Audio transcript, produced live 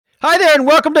Hi there, and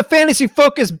welcome to Fantasy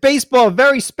Focus Baseball, a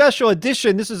very special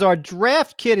edition. This is our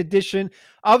draft kit edition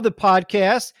of the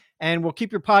podcast, and we'll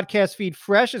keep your podcast feed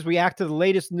fresh as we act to the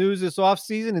latest news this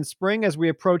offseason and spring as we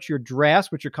approach your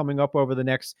drafts, which are coming up over the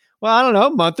next,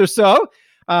 month or so.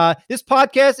 This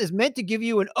podcast is meant to give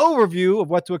you an overview of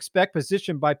what to expect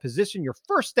position by position, your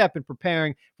first step in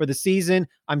preparing for the season.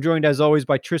 I'm joined as always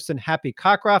by Tristan Happy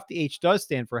Cockcroft. The H does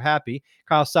stand for happy.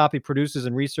 Kyle Soppe produces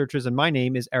and researches, and my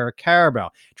name is Eric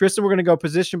Carabell. Tristan, we're going to go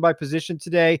position by position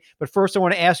today, but first I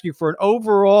want to ask you for an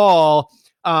overall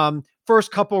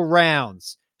first couple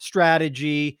rounds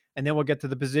strategy, and then we'll get to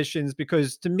the positions,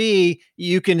 because to me,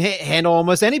 you can handle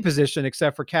almost any position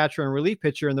except for catcher and relief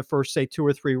pitcher in the first, say, 2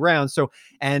 or 3 rounds. So,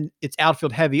 and it's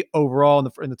outfield heavy overall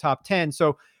in the top 10.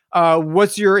 So,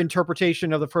 what's your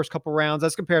interpretation of the first couple rounds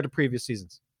as compared to previous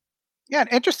seasons? Yeah,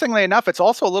 and interestingly enough, it's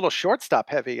also a little shortstop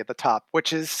heavy at the top,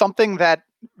 which is something that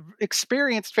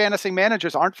experienced fantasy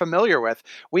managers aren't familiar with.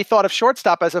 We thought of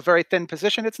shortstop as a very thin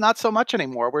position. It's not so much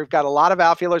anymore. We've got a lot of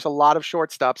outfielders, a lot of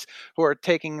shortstops who are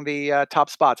taking the top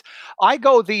spots. I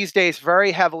go these days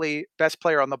very heavily best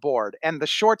player on the board, and the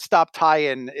shortstop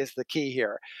tie-in is the key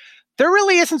here. There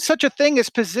really isn't such a thing as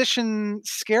position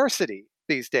scarcity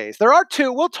these days. There are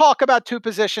two. We'll talk about 2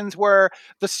 positions where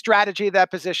the strategy of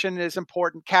that position is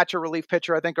important. Catcher, relief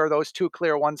pitcher, I think, are those 2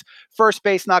 clear ones. First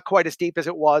base, not quite as deep as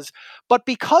it was. But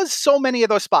because so many of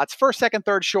those spots, first, second,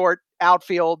 third, short,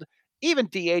 outfield, even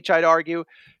DH, I'd argue,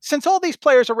 since all these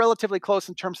players are relatively close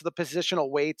in terms of the positional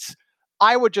weights,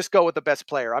 I would just go with the best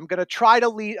player. I'm going to try to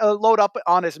load up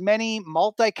on as many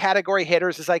multi-category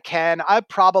hitters as I can. I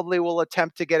probably will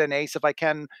attempt to get an ace if I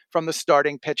can from the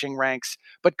starting pitching ranks,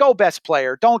 but go best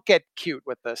player. Don't get cute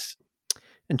with this.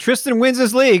 And Tristan wins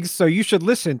his leagues, so you should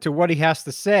listen to what he has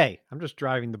to say. I'm just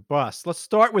driving the bus. Let's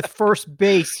start with first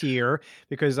base here,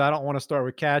 because I don't want to start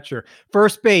with catcher.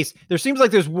 First base, there seems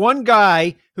like there's one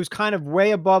guy who's kind of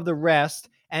way above the rest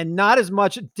and not as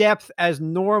much depth as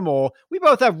normal. We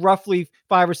both have roughly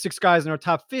 5 or 6 guys in our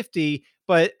top 50,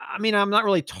 but I mean, I'm not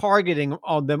really targeting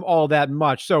on them all that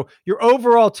much. So your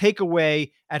overall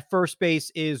takeaway at first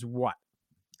base is what?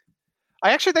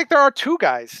 I actually think there are 2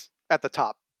 guys at the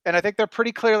top, and I think they're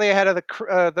pretty clearly ahead of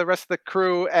the rest of the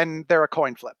crew, and they're a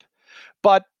coin flip.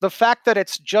 But the fact that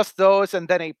it's just those and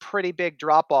then a pretty big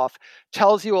drop off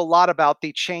tells you a lot about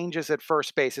the changes at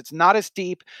first base. It's not as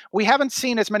deep. We haven't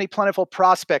seen as many plentiful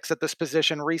prospects at this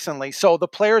position recently. So the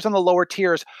players in the lower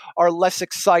tiers are less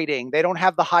exciting. They don't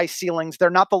have the high ceilings. They're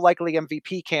not the likely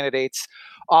MVP candidates.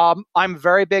 I'm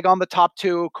very big on the top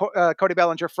 2, Cody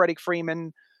Bellinger, Freddie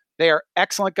Freeman. They are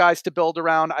excellent guys to build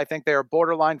around. I think they are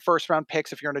borderline first round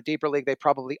picks. If you're in a deeper league, they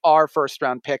probably are first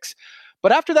round picks.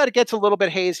 But after that, it gets a little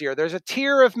bit hazier. There's a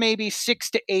tier of maybe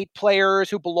 6 to 8 players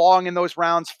who belong in those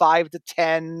rounds, 5 to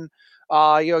 10.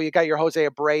 You got your Jose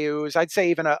Abreu's. I'd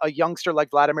say even a youngster like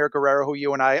Vladimir Guerrero, who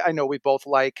you and I know we both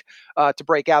like to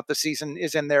break out the season,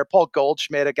 is in there. Paul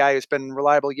Goldschmidt, a guy who's been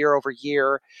reliable year over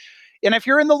year. And if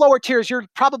you're in the lower tiers, you're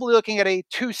probably looking at a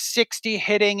 260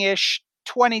 hitting-ish,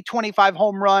 20, 25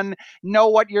 home run, know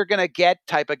what you're going to get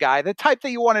type of guy. The type that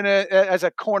you want as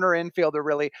a corner infielder,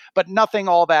 really, but nothing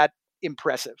all that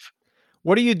impressive.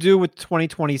 What do you do with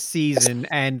 2020 season?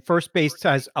 And first base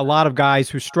has a lot of guys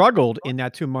who struggled in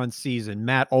that 2-month season.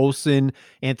 Matt Olson,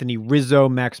 Anthony Rizzo,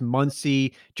 Max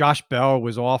Muncy, Josh Bell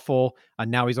was awful.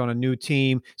 Now he's on a new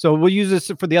team. So we'll use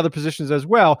this for the other positions as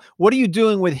well. What are you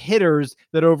doing with hitters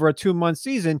that over a 2-month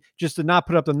season just did not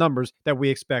put up the numbers that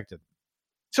we expected?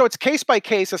 So it's case by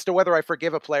case as to whether I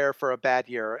forgive a player for a bad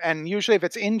year. And usually if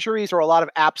it's injuries or a lot of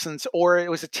absence, or it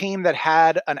was a team that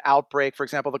had an outbreak, for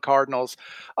example, the Cardinals,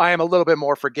 I am a little bit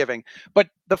more forgiving. But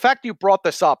the fact you brought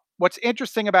this up, what's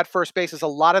interesting about first base is a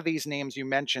lot of these names you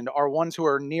mentioned are ones who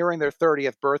are nearing their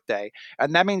 30th birthday.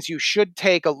 And that means you should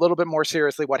take a little bit more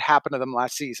seriously what happened to them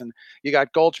last season. You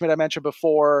got Goldschmidt, I mentioned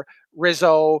before,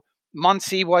 Rizzo,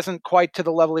 Muncy wasn't quite to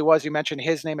the level he was. You mentioned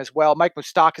his name as well. Mike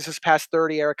Moustakas is past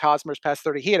 30. Eric Hosmer's past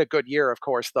 30. He had a good year, of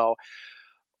course, though.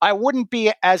 I wouldn't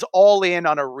be as all in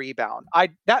on a rebound.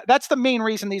 That's the main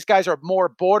reason these guys are more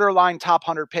borderline top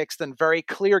 100 picks than very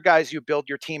clear guys you build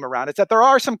your team around. It's that there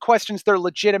are some questions, they're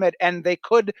legitimate, and they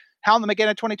could hound them again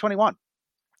in 2021.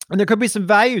 And there could be some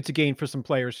value to gain for some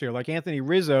players here, like Anthony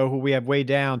Rizzo, who we have way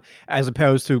down as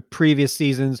opposed to previous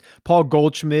seasons. Paul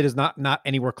Goldschmidt is not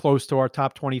anywhere close to our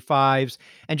top 25s.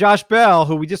 And Josh Bell,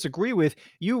 who we disagree with,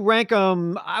 you rank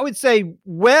him, I would say,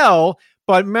 well.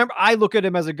 But remember, I look at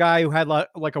him as a guy who had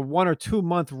like a 1 or 2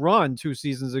 month run 2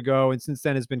 seasons ago, and since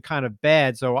then has been kind of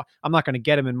bad. So I'm not going to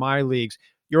get him in my leagues.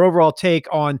 Your overall take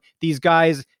on these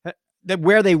guys, that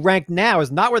where they rank now is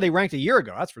not where they ranked a year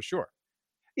ago. That's for sure.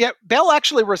 Yeah, Bell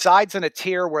actually resides in a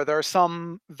tier where there's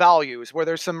some values, where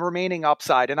there's some remaining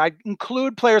upside. And I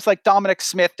include players like Dominic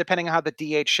Smith, depending on how the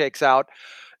DH shakes out.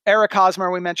 Eric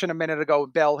Hosmer, we mentioned a minute ago,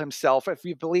 Bell himself. If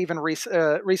you believe in Reese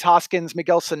Hoskins,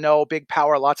 Miguel Sano, big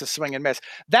power, lots of swing and miss.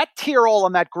 That tier all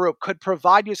in that group could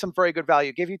provide you some very good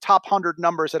value, give you top 100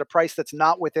 numbers at a price that's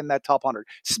not within that top 100.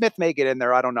 Smith may get in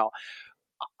there, I don't know.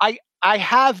 I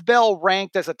have Bell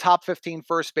ranked as a top 15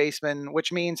 first baseman,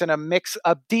 which means in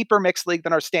a deeper mixed league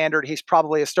than our standard, he's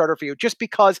probably a starter for you just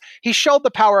because he showed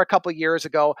the power a couple years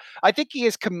ago. I think he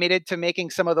is committed to making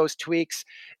some of those tweaks,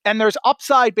 and there's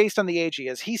upside based on the age he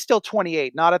is. He's still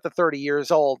 28, not at the 30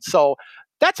 years old. So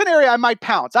that's an area I might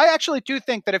pounce. I actually do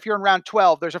think that if you're in round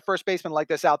 12, there's a first baseman like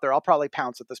this out there. I'll probably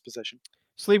pounce at this position.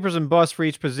 Sleepers and busts for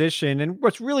each position. And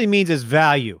what really means is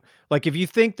value. Like if you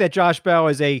think that Josh Bell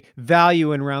is a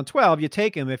value in round 12, you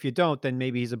take him. If you don't, then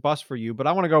maybe he's a bust for you. But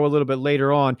I want to go a little bit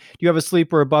later on. Do you have a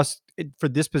sleeper or a bust for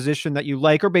this position that you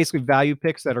like, or basically value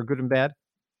picks that are good and bad?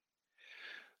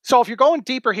 So if you're going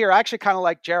deeper here, I actually kind of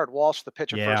like Jared Walsh, the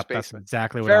pitcher Yeah, first that's baseman.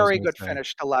 exactly what I was Very going to good say.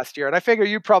 finish to last year. And I figure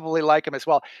you probably like him as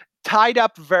well. Tied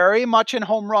up very much in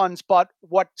home runs, but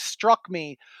what struck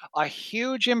me, a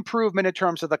huge improvement in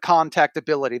terms of the contact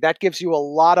ability. That gives you a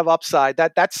lot of upside.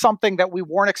 That's something that we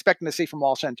weren't expecting to see from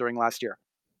Walsh entering last year.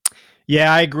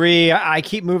 Yeah, I agree. I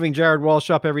keep moving Jared Walsh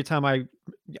up every time I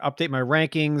update my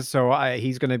rankings. So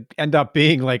he's going to end up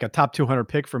being like a top 200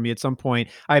 pick for me at some point.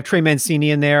 I have Trey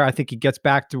Mancini in there. I think he gets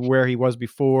back to where he was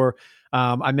before.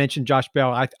 I mentioned Josh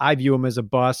Bell. I view him as a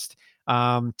bust.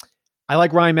 I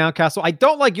like Ryan Mountcastle. I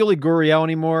don't like Yuli Gurriel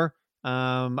anymore.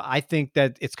 I think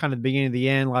that it's kind of the beginning of the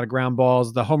end. A lot of ground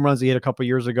balls. The home runs he hit a couple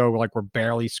years ago were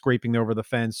barely scraping over the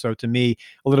fence. So to me,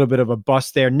 a little bit of a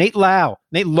bust there. Nate Lowe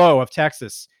of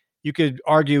Texas. You could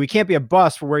argue he can't be a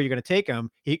bust for where you're going to take him.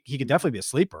 He could definitely be a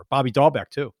sleeper. Bobby Dahlbeck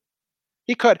too.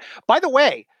 He could. By the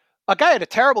way, a guy had a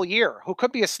terrible year who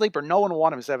could be a sleeper. No one will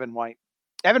want him is Evan White.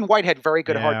 Evan White had very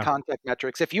good hard Yeah. contact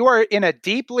metrics. If you are in a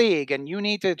deep league and you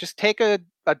need to just take a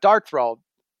dart throw,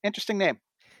 interesting name.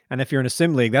 And if you're in a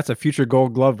sim league, that's a future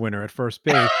Gold Glove winner at first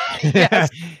base. Yes.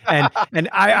 and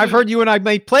I've heard you and I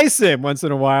may play sim once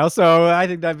in a while, so I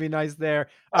think that'd be nice there.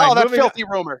 All Oh, right, that filthy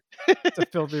rumor. it's a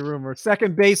filthy rumor.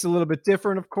 Second base, a little bit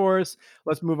different, of course.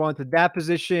 Let's move on to that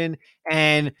position.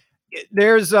 And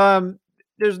there's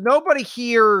nobody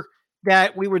here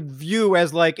that we would view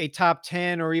as like a top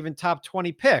 10 or even top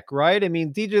 20 pick, right? I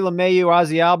mean, DJ LeMahieu,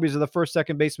 Ozzie Albies are the first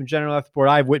second baseman general left board.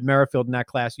 I have Whit Merrifield in that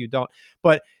class. You don't.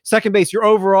 But second base, your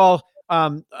overall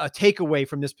a takeaway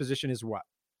from this position is what?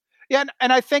 Yeah,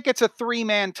 and I think it's a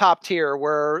three-man top tier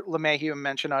where LeMahieu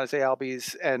mentioned Isaiah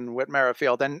Albies and Whit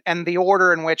Merrifield, and the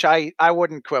order in which I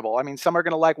wouldn't quibble. I mean, some are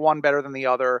going to like one better than the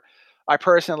other. I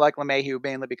personally like LeMahieu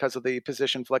mainly because of the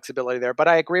position flexibility there, but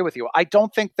I agree with you. I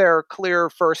don't think they're clear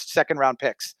first, second round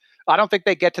picks. I don't think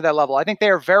they get to that level. I think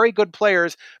they are very good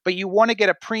players, but you want to get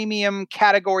a premium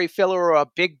category filler or a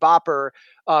big bopper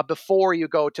before you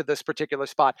go to this particular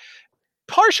spot.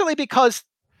 Partially because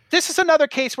this is another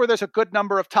case where there's a good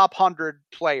number of top 100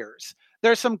 players.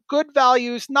 There's some good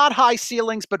values, not high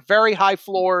ceilings, but very high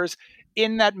floors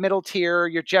in that middle tier,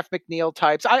 your Jeff McNeil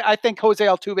types. I think Jose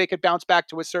Altuve could bounce back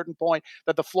to a certain point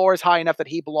that the floor is high enough that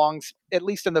he belongs at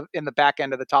least in the back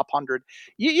end of the top 100.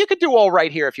 You could do all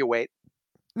right here if you wait.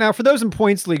 Now, for those in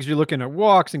points leagues, you're looking at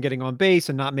walks and getting on base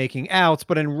and not making outs.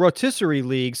 But in rotisserie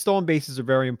leagues, stolen bases are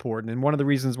very important. And one of the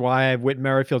reasons why I have Whit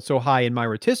Merrifield so high in my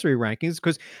rotisserie rankings is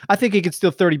because I think he could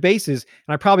steal 30 bases.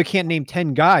 And I probably can't name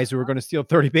 10 guys who are going to steal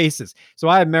 30 bases. So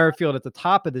I have Merrifield at the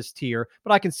top of this tier,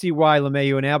 but I can see why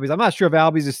LeMahieu and Albies. I'm not sure if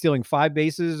Albies is stealing 5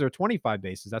 bases or 25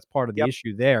 bases. That's part of the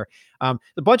issue there.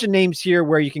 The bunch of names here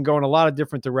where you can go in a lot of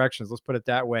different directions. Let's put it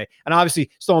that way. And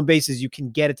obviously, stolen bases you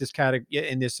can get at this category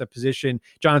in this position.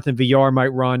 Jonathan Villar might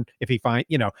run if he find,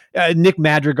 Nick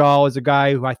Madrigal is a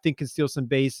guy who I think can steal some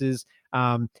bases.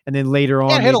 And then later on,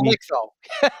 Can't hit a lick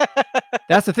though.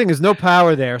 That's the thing. There's no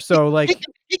power there. So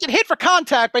he can hit for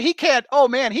contact, but he can't. Oh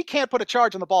man, he can't put a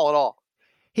charge on the ball at all.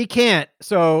 He can't.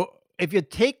 So if you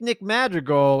take Nick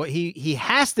Madrigal, he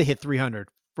has to hit 300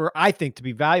 for I think to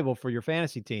be valuable for your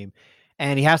fantasy team,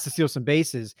 and he has to steal some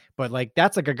bases. But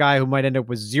that's like a guy who might end up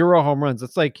with 0 home runs.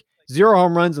 It's like 0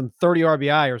 home runs and 30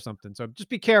 RBI or something. So just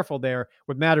be careful there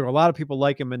with Madrigal. A lot of people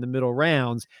like him in the middle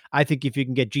rounds. I think if you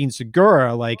can get Gene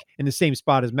Segura in the same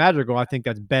spot as Madrigal, I think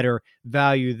that's better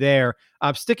value there.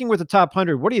 Sticking with the top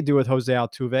 100, what do you do with Jose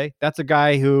Altuve? That's a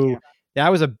guy who that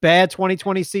was a bad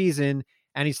 2020 season,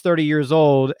 and he's 30 years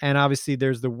old. And obviously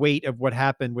there's the weight of what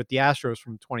happened with the Astros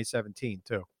from 2017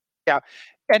 too. Yeah.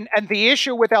 And the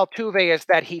issue with Altuve is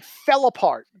that he fell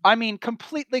apart. I mean,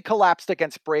 completely collapsed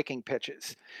against breaking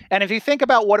pitches. And if you think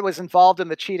about what was involved in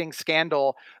the cheating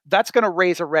scandal, that's going to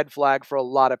raise a red flag for a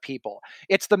lot of people.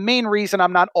 It's the main reason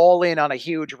I'm not all in on a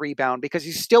huge rebound, because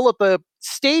he's still at the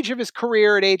stage of his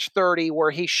career at age 30 where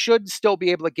he should still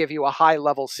be able to give you a high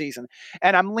level season.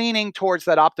 And I'm leaning towards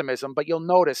that optimism, but you'll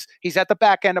notice he's at the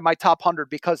back end of my top 100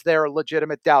 because there are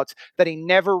legitimate doubts that he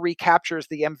never recaptures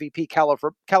the MVP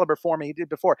caliber form he did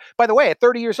before. By the way, at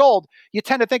 30 years old, you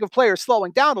tend to think of players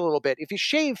slowing down a little bit. If you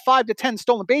shave 5 to 10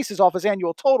 stolen bases off his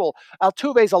annual total,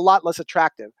 Altuve's a lot less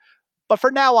attractive. But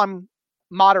for now, I'm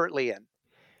moderately in.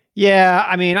 Yeah,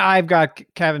 I mean, I've got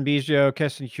Kevin Biggio,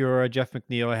 Keston Hiura, Jeff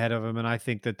McNeil ahead of him, and I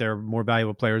think that they're more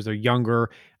valuable players. They're younger.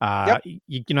 Yep.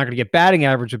 You're not going to get batting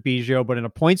average with Biggio, but in a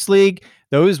points league,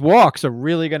 those walks are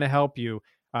really going to help you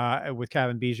with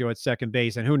Kevin Biggio at second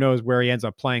base. And who knows where he ends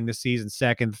up playing this season,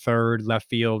 second, third, left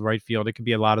field, right field. It could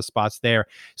be a lot of spots there.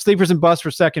 Sleepers and busts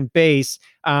for second base.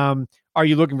 Are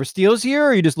you looking for steals here, or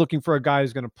are you just looking for a guy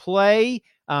who's going to play?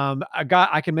 A guy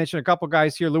I can mention a couple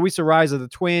guys here. Luis Ariza, the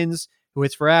Twins, who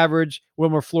hits for average.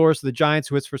 Wilmer Flores for the Giants,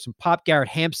 who hits for some pop. Garrett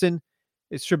Hampson,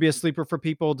 it should be a sleeper for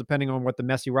people, depending on what the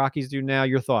messy Rockies do now.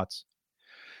 Your thoughts?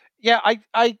 Yeah,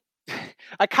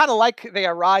 I kind of like the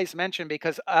Arise mention,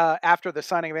 because after the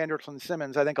signing of Anderson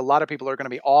Simmons, I think a lot of people are going to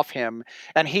be off him.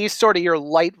 And he's sort of your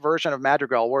light version of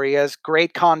Madrigal, where he has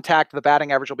great contact. The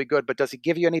batting average will be good, but does he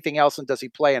give you anything else, and does he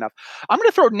play enough? I'm going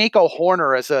to throw Nico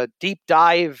Horner as a deep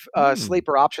dive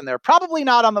sleeper option there. Probably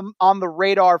not on the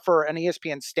radar for an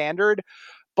ESPN standard,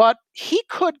 but he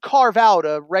could carve out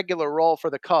a regular role for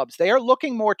the Cubs. They are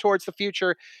looking more towards the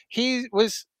future. He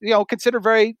was, considered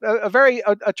a very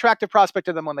attractive prospect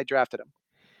to them when they drafted him.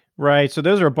 Right. So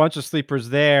those are a bunch of sleepers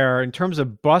there. In terms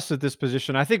of busts at this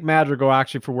position, I think Madrigal,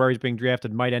 actually, for where he's being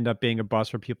drafted, might end up being a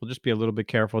bust for people. Just be a little bit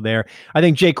careful there. I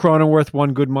think Jake Cronenworth,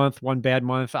 one good month, one bad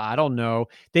month. I don't know.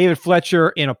 David Fletcher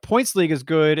in a points league is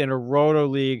good. In a roto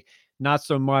league, not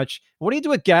so much. What do you do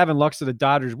with Gavin Lux of the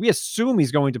Dodgers? We assume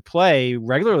he's going to play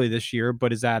regularly this year,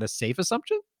 but is that a safe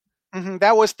assumption?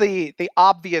 That was the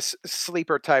obvious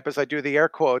sleeper type, as I do the air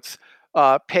quotes,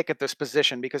 pick at this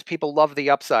position, because people love the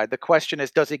upside. The question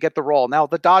is, does he get the role? Now,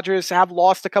 the Dodgers have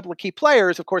lost a couple of key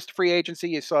players. Of course, to free agency,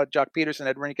 you saw Jock Peterson,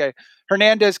 Enrique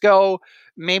Hernandez go.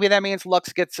 Maybe that means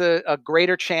Lux gets a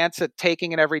greater chance at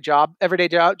taking an everyday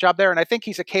job there. And I think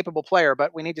he's a capable player,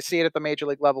 but we need to see it at the major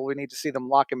league level. We need to see them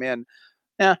lock him in.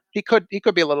 Yeah, he could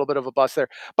be a little bit of a bust there.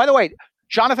 By the way,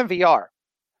 Jonathan VR.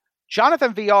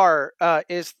 Jonathan VR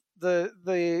is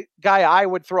the guy I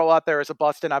would throw out there as a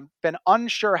bust, and I've been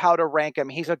unsure how to rank him.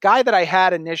 He's a guy that I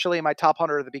had initially in my top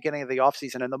 100 at the beginning of the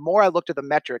offseason, and the more I looked at the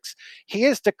metrics, he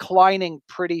is declining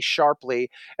pretty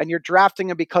sharply, and you're drafting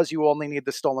him because you only need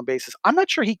the stolen bases. I'm not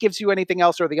sure he gives you anything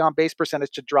else or the on-base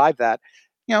percentage to drive that.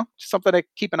 Something to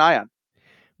keep an eye on.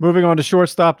 Moving on to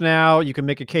shortstop now, you can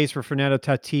make a case for Fernando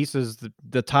Tatis as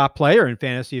the top player in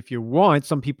fantasy if you want.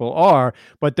 Some people are,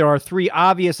 but there are three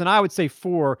obvious, and I would say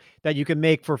four, that you can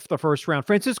make for the first round.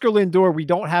 Francisco Lindor, we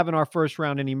don't have in our first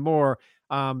round anymore,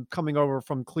 coming over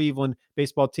from Cleveland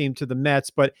baseball team to the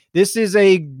Mets, but this is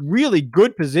a really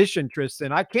good position,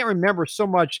 Tristan. I can't remember so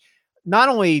much, not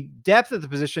only depth of the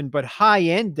position, but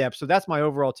high-end depth. So that's my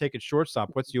overall take at shortstop.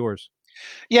 What's yours?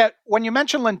 Yeah, when you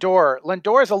mention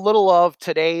Lindor is a little of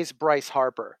today's Bryce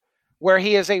Harper, where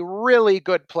he is a really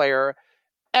good player,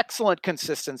 excellent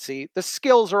consistency. The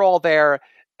skills are all there.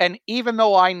 And even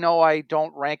though I know I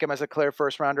don't rank him as a clear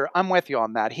first rounder, I'm with you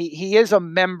on that. He is a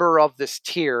member of this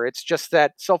tier. It's just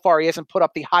that so far he hasn't put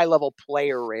up the high level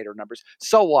player rater numbers.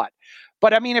 So what?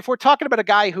 But I mean, if we're talking about a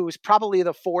guy who's probably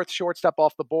the fourth shortstop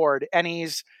off the board, and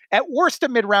he's at worst a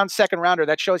mid-round second rounder,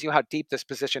 that shows you how deep this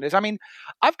position is. I mean,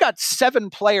 I've got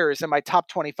 7 players in my top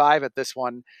 25 at this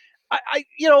one.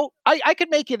 I could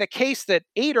make you the case that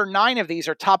 8 or 9 of these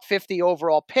are top 50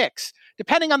 overall picks,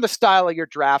 depending on the style of your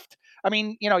draft. I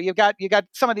mean, you've got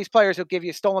some of these players who give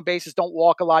you stolen bases, don't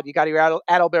walk a lot. You got your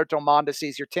Adalberto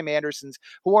Mondeses, your Tim Andersons,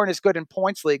 who aren't as good in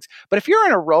points leagues. But if you're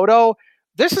in a roto,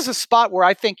 this is a spot where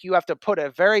I think you have to put a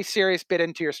very serious bit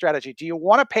into your strategy. Do you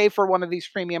want to pay for one of these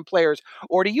premium players,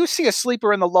 or do you see a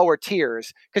sleeper in the lower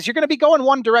tiers? Because you're going to be going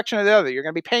one direction or the other. You're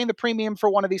going to be paying the premium for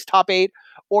one of these top 8,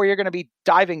 or you're going to be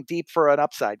diving deep for an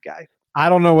upside guy. I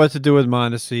don't know what to do with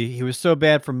Mondesi. He was so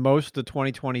bad for most of the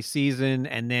 2020 season,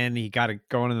 and then he got it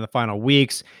going in the final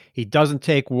weeks. He doesn't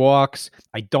take walks.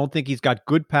 I don't think he's got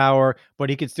good power, but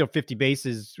he can steal 50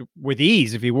 bases with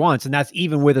ease if he wants, and that's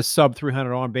even with a sub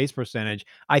 300 on base percentage.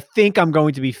 I think I'm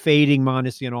going to be fading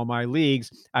Mondesi in all my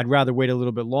leagues. I'd rather wait a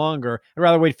little bit longer. I'd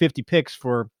rather wait 50 picks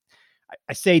for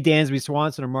I say Dansby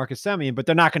Swanson or Marcus Semien, but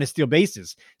they're not going to steal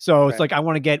bases. So it's Right. like I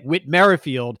want to get Whit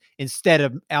Merrifield instead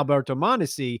of Alberto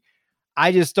Mondesi.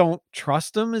 I just don't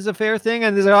trust him is a fair thing.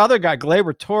 And there's another guy,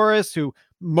 Gleyber Torres, who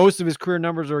most of his career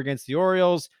numbers are against the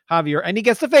Orioles. Javier, and he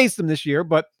gets to face them this year,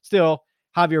 but still,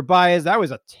 Javier Baez, that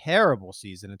was a terrible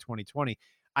season in 2020.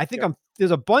 I think Yep.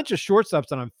 there's a bunch of shortstops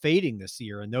that I'm fading this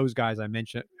year, and those guys I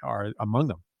mentioned are among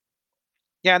them.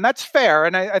 Yeah, and that's fair.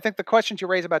 And I think the questions you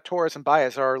raise about Torres and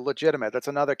Baez are legitimate. That's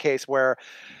another case where,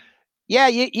 yeah,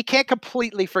 you can't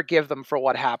completely forgive them for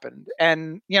what happened.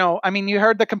 And, I mean, you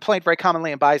heard the complaint very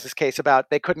commonly in Baez's case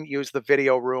about they couldn't use the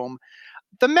video room.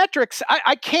 The metrics,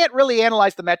 I can't really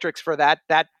analyze the metrics for that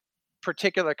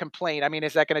particular complaint. I mean,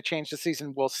 is that going to change the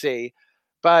season? We'll see.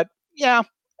 But yeah,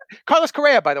 Carlos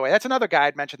Correa, by the way, that's another guy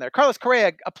I'd mentioned there. Carlos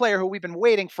Correa, a player who we've been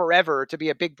waiting forever to be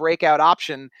a big breakout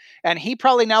option, and he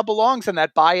probably now belongs in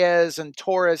that Baez and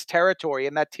Torres territory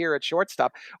in that tier at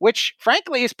shortstop, which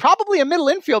frankly is probably a middle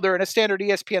infielder in a standard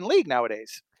ESPN league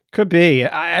nowadays. Could be.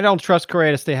 I don't trust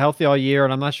Correa to stay healthy all year,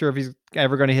 and I'm not sure if he's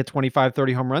ever going to hit 25,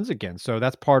 30 home runs again. So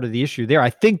that's part of the issue there. I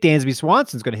think Dansby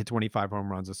Swanson's going to hit 25 home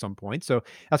runs at some point. So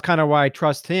that's kind of why I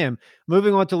trust him.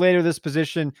 Moving on to later this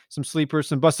position, some sleepers,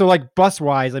 some bus. So like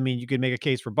bus-wise, I mean, you could make a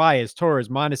case for Baez, Torres,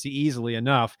 Mondesi easily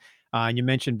enough. And you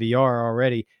mentioned VR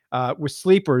already. With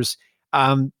sleepers,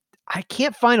 I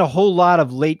can't find a whole lot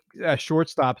of late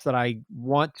shortstops that I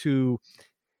want to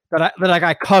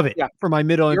I covet Yeah, for my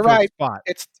middle you're infield right. spot.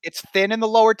 It's thin in the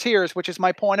lower tiers, which is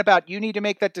my point about you need to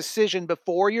make that decision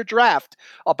before your draft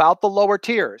about the lower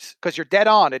tiers because you're dead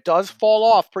on. It does fall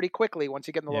off pretty quickly once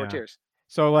you get in the lower Yeah. tiers.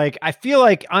 So, like, I feel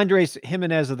like Andres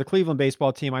Jimenez of the Cleveland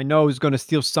baseball team, I know is going to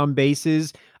steal some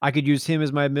bases. I could use him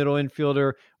as my middle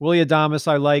infielder. Willie Adames,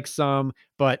 I like some,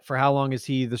 but for how long is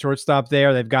he the shortstop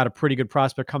there? They've got a pretty good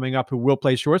prospect coming up who will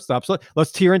play shortstop. So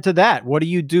let's tear into that. What do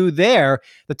you do there?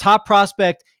 The top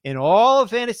prospect in all of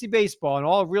fantasy baseball and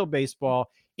all of real baseball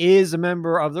is a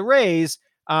member of the Rays.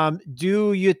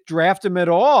 Do you draft him at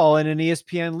all in an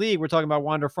ESPN league? We're talking about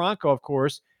Wander Franco, of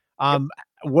course. Yep.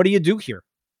 What do you do here?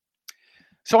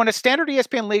 So in a standard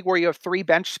ESPN league where you have 3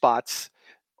 bench spots,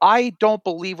 I don't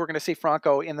believe we're going to see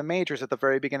Franco in the majors at the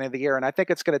very beginning of the year, and I think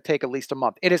it's going to take at least a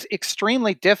month. It is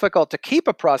extremely difficult to keep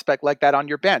a prospect like that on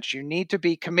your bench. You need to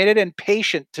be committed and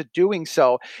patient to doing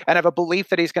so and have a belief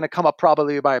that he's going to come up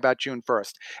probably by about June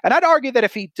 1st. And I'd argue that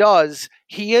if he does,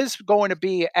 he is going to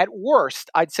be, at worst,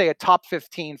 I'd say a top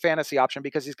 15 fantasy option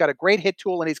because he's got a great hit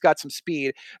tool and he's got some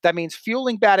speed. That means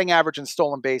fueling batting average and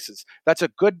stolen bases. That's a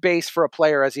good base for a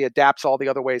player as he adapts all the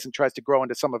other ways and tries to grow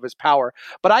into some of his power.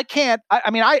 But I can't, I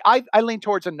mean, I lean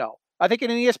towards a no. I think in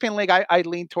an ESPN league, I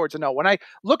lean towards a no. When I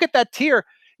look at that tier,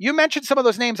 you mentioned some of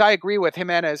those names. I agree with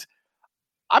Jimenez.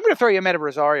 I'm going to throw Jimenez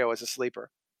Rosario as a sleeper.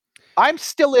 I'm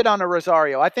still in on a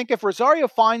Rosario. I think if Rosario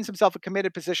finds himself a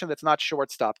committed position that's not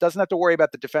shortstop, doesn't have to worry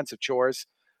about the defensive chores,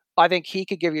 I think he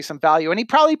could give you some value. And he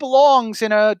probably belongs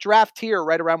in a draft tier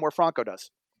right around where Franco does.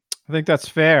 I think that's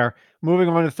fair. Moving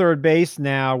on to third base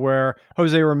now, where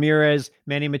Jose Ramirez,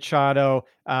 Manny Machado,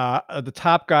 are the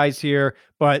top guys here,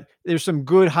 but there's some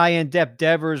good high-end depth.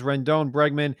 Devers, Rendon,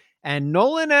 Bregman, and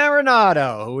Nolan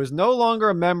Arenado, who is no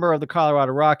longer a member of the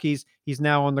Colorado Rockies. He's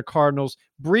now on the Cardinals.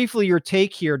 Briefly, your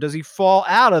take here. Does he fall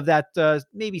out of that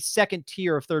maybe second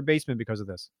tier of third baseman because of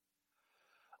this?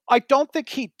 I don't think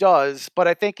he does, but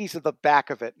I think he's at the back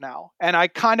of it now. And I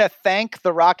kind of thank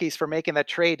the Rockies for making that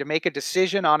trade to make a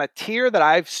decision on a tier that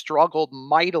I've struggled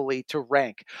mightily to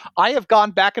rank. I have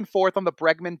gone back and forth on the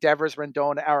Bregman, Devers,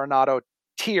 Rendon, Arenado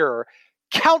tier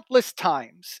countless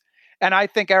times. And I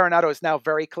think Arenado is now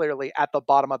very clearly at the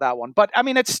bottom of that one. But I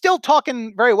mean, it's still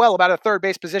talking very well about a third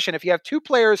base position. If you have 2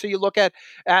 players who you look at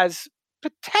as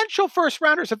potential first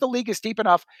rounders if the league is deep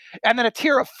enough, and then a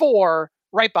tier of 4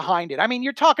 right behind it. I mean,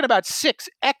 you're talking about 6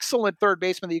 excellent third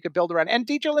basemen that you could build around. And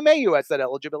DJ LeMahieu has that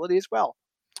eligibility as well.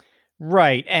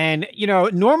 Right. And,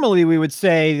 normally we would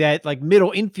say that like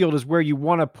middle infield is where you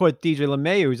want to put DJ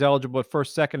LeMahieu, who's eligible at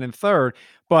first, second, and third,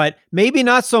 but maybe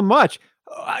not so much.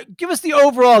 Give us the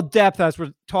overall depth as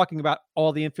we're talking about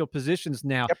all the infield positions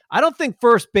now. Yep. I don't think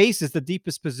first base is the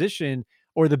deepest position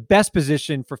or the best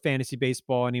position for fantasy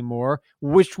baseball anymore.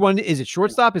 Which one is it?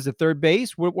 Shortstop? Is it third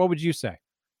base? What would you say?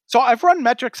 So I've run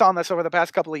metrics on this over the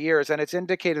past couple of years, and it's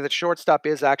indicated that shortstop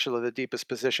is actually the deepest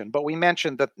position. But we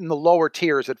mentioned that in the lower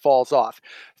tiers, it falls off.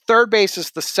 Third base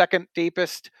is the second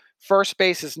deepest. First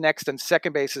base is next, and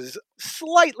second base is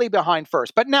slightly behind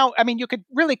first. But now, I mean, you could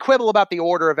really quibble about the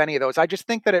order of any of those. I just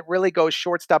think that it really goes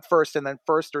shortstop first, and then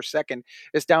first or second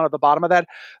is down at the bottom of that.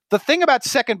 The thing about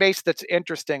second base that's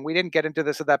interesting, we didn't get into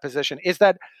this at that position, is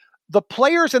that the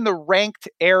players in the ranked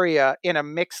area in a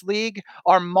mixed league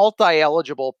are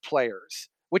multi-eligible players,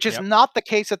 which is Yep. not the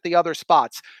case at the other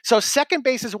spots. So second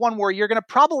base is one where you're going to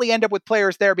probably end up with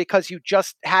players there because you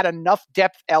just had enough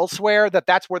depth elsewhere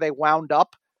that's where they wound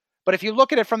up. But if you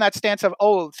look at it from that stance of,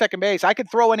 oh, second base, I could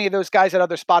throw any of those guys at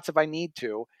other spots if I need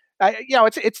to.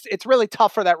 It's really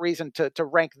tough for that reason to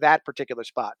rank that particular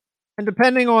spot. And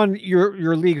depending on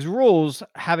your league's rules,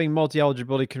 having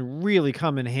multi-eligibility can really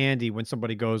come in handy when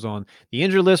somebody goes on the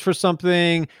injured list for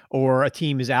something, or a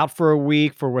team is out for a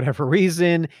week for whatever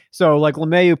reason. So, like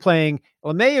LeMahieu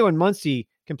and Muncy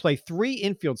can play 3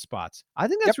 infield spots. I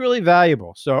think Yep. that's really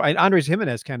valuable. So, and Andres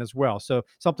Jimenez can as well. So,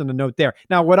 something to note there.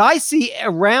 Now, what I see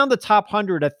around the top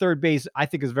 100 at third base, I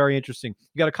think is very interesting.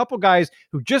 You got a couple guys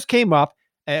who just came up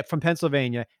from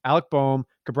Pennsylvania, Alec Boehm,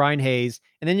 Brian Hayes,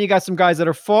 and then you got some guys that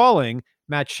are falling.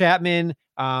 Matt Chapman,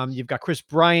 you've got Chris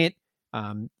Bryant.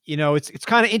 It's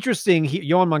kind of interesting.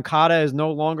 Yohan Moncada is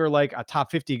no longer like a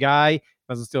top 50 guy,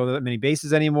 doesn't steal that many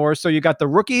bases anymore. So you got the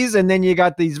rookies, and then you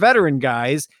got these veteran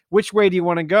guys. Which way do you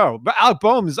want to go? But Alec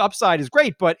Boehm's upside is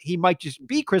great, but he might just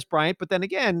be Chris Bryant. But then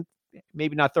again,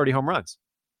 maybe not 30 home runs.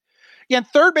 Yeah, and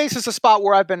third base is a spot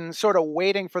where I've been sort of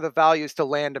waiting for the values to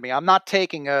land to me. I'm not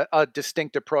taking a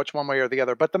distinct approach one way or the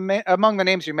other, but among the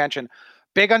names you mentioned,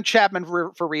 big on Chapman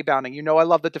for rebounding. I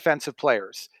love the defensive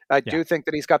players. I do think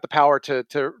that he's got the power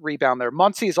to rebound there.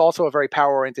 Muncy is also a very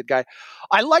power-oriented guy.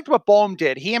 I liked what Boehm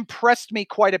did. He impressed me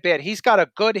quite a bit. He's got a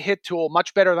good hit tool,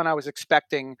 much better than I was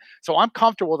expecting, so I'm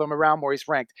comfortable with him around where he's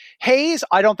ranked. Hayes,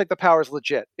 I don't think the power is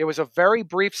legit. It was a very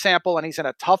brief sample, and he's in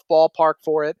a tough ballpark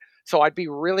for it. So I'd be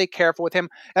really careful with him.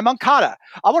 And Moncada,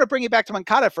 I want to bring you back to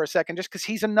Moncada for a second, just because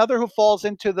he's another who falls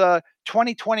into the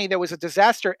 2020. There was a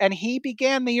disaster, and he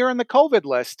began the year in the COVID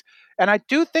list. And I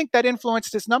do think that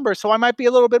influenced his numbers. So I might be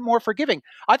a little bit more forgiving.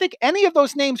 I think any of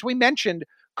those names we mentioned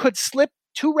could slip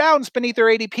 2 rounds beneath their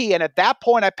ADP. And at that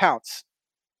point, I pounce.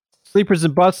 Sleepers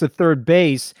and busts at third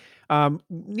base.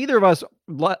 Neither of us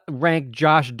rank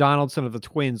Josh Donaldson of the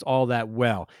Twins all that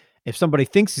well. If somebody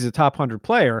thinks he's a top 100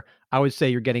 player, I would say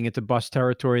you're getting into bust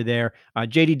territory there.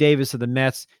 JD Davis of the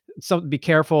Mets, be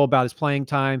careful about his playing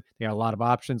time. They got a lot of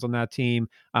options on that team.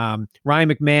 Ryan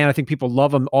McMahon, I think people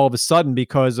love him all of a sudden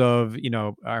because of,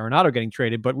 Arenado getting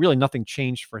traded, but really nothing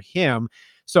changed for him.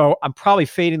 So I'm probably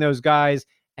fading those guys.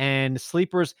 And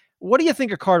sleepers, what do you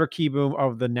think of Carter Kieboom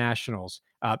of the Nationals?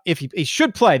 If he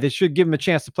should play, they should give him a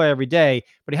chance to play every day,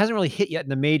 but he hasn't really hit yet in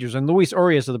the majors. And Luis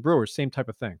Urias of the Brewers, same type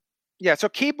of thing. Yeah, so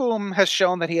Kieboom has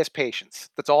shown that he has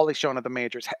patience. That's all he's shown at the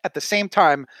majors. At the same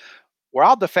time, where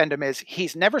I'll defend him is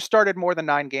he's never started more than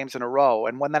 9 games in a row.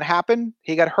 And when that happened,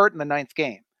 he got hurt in the 9th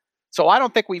game. So I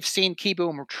don't think we've seen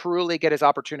Kieboom truly get his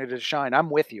opportunity to shine.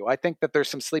 I'm with you. I think that there's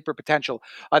some sleeper potential.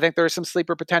 I think there's some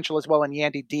sleeper potential as well in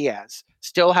Yandy Diaz.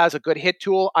 Still has a good hit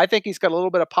tool. I think he's got a little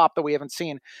bit of pop that we haven't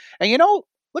seen. And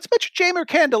let's mention Jamer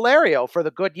Candelario for the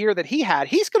good year that he had.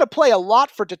 He's going to play a lot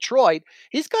for Detroit.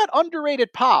 He's got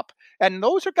underrated pop. And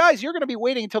those are guys you're going to be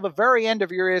waiting until the very end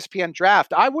of your ESPN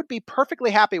draft. I would be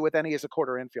perfectly happy with any as a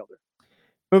quarter infielder.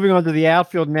 Moving on to the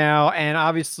outfield now, and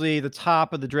obviously the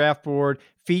top of the draft board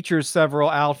features several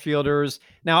outfielders.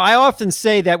 Now, I often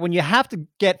say that when you have to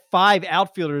get 5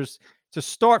 outfielders to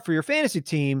start for your fantasy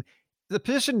team, the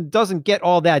position doesn't get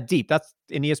all that deep. That's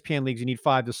in ESPN leagues, you need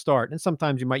 5 to start, and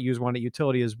sometimes you might use one at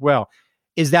utility as well.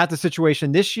 Is that the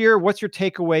situation this year? What's your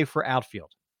takeaway for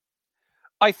outfield?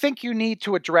 I think you need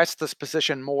to address this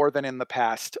position more than in the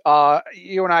past.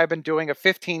 You and I have been doing a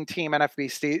 15-team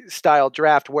NFBC style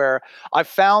draft where I've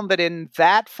found that in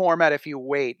that format, if you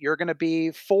wait, you're going to be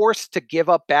forced to give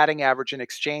up batting average in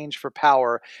exchange for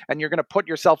power, and you're going to put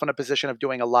yourself in a position of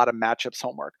doing a lot of matchups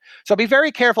homework. So be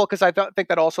very careful, because I think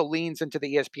that also leans into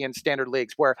the ESPN standard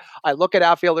leagues, where I look at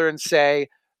outfielder and say,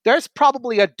 there's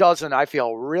probably a dozen I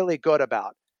feel really good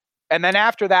about. And then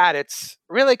after that, it's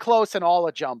really close and all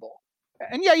a jumble.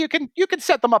 And yeah, you can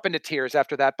set them up into tiers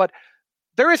after that, but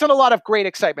there isn't a lot of great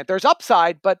excitement. There's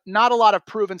upside, but not a lot of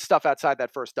proven stuff outside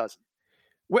that first dozen.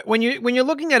 When you're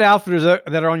looking at outfielders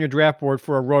that are on your draft board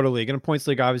for a roto league, and a points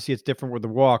league, obviously it's different with the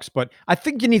walks, but I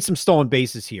think you need some stolen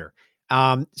bases here.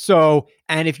 And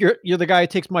if you're the guy who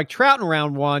takes Mike Trout in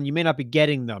round 1, you may not be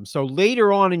getting them. So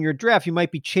later on in your draft, you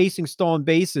might be chasing stolen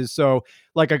bases. So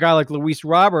like a guy like Luis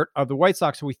Robert of the White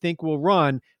Sox, who we think will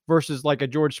run, versus like a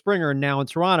George Springer now in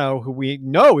Toronto, who we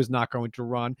know is not going to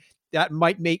run, that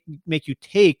might make you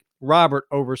take Robert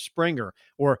over Springer,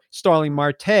 or Starling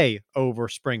Marte over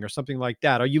Springer, something like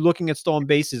that. Are you looking at stolen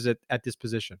bases at this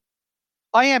position?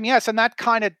 I am, yes. And that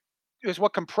kind of is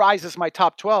what comprises my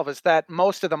top 12 is that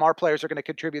most of them, our players, are going to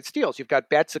contribute steals. You've got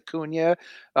Betts, Acuna,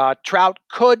 Trout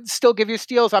could still give you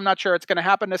steals. I'm not sure it's going to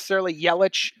happen necessarily.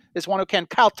 Yelich is one who can.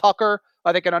 Kyle Tucker,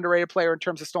 I think an underrated player in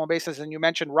terms of stolen bases. And you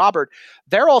mentioned Robert.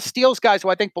 They're all steals guys who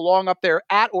I think belong up there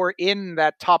at or in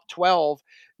that top 12.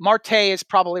 Marte is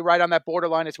probably right on that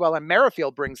borderline as well. And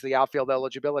Merrifield brings the outfield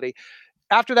eligibility.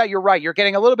 After that, you're right. You're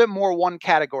getting a little bit more one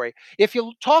category. If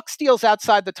you talk steals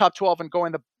outside the top 12 and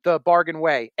going the bargain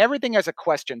way, everything has a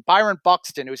question. Byron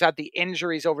Buxton, who's had the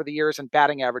injuries over the years and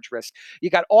batting average risk. You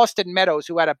got Austin Meadows,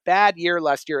 who had a bad year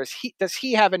last year. Does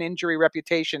he have an injury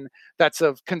reputation that's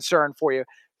of concern for you?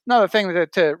 Another thing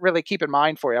to really keep in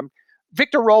mind for you.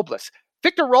 Victor Robles.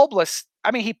 Victor Robles,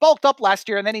 I mean, he bulked up last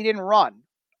year and then he didn't run.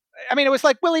 I mean, it was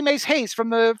like Willie Mays Hayes from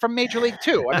Major League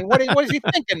Two. I mean, what is he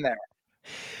thinking there?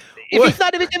 If he's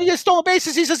not even giving you stolen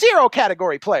bases, he's a zero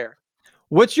category player.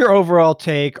 What's your overall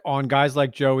take on guys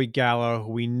like Joey Gallo,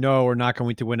 who we know are not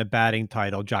going to win a batting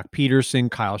title? Jock Peterson,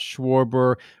 Kyle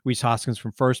Schwarber, Rhys Hoskins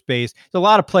from first base. There's a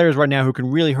lot of players right now who can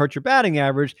really hurt your batting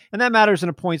average, and that matters in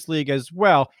a points league as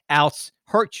well. Outs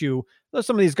hurt you.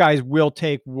 Some of these guys will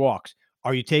take walks.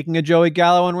 Are you taking a Joey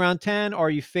Gallo in round 10, or are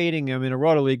you fading him in a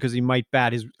roto league because he might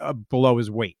bat below his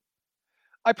weight?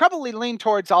 I probably lean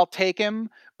towards I'll take him,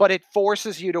 but it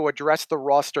forces you to address the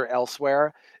roster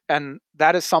elsewhere. And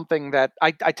that is something that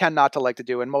I tend not to like to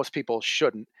do, and most people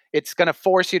shouldn't. It's going to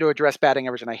force you to address batting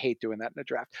average, and I hate doing that in a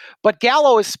draft. But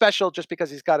Gallo is special just because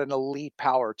he's got an elite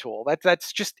power tool.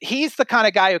 That's just, he's the kind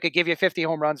of guy who could give you 50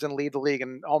 home runs and lead the league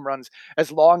in home runs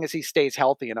as long as he stays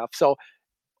healthy enough. So,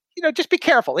 just be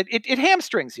careful. It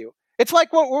hamstrings you. It's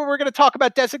like what we're going to talk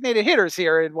about designated hitters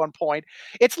here at one point.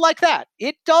 It's like that.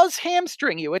 It does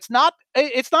hamstring you. It's not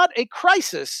a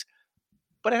crisis,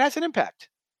 but it has an impact.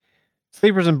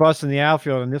 Sleepers and busts in the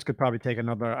outfield, and this could probably take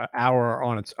another hour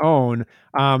on its own.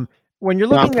 When you're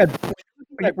looking at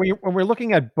when we're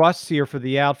looking at busts here for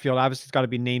the outfield, obviously it's got to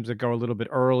be names that go a little bit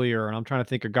earlier. And I'm trying to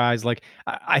think of guys like,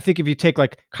 I think if you take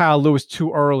like Kyle Lewis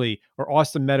too early or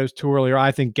Austin Meadows too early, or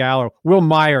I think Gallo, Will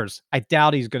Myers, I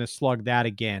doubt he's going to slug that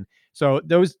again. So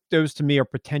those to me are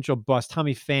potential busts.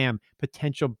 Tommy Pham,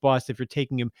 potential bust if you're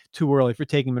taking him too early. If you're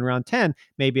taking him in round 10,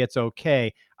 maybe it's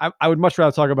okay. I would much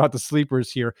rather talk about the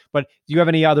sleepers here. But do you have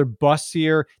any other busts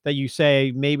here that you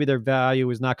say maybe their value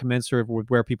is not commensurate with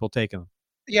where people take them?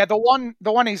 Yeah, the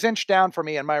one he's inched down for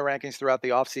me in my rankings throughout the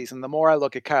offseason. The more I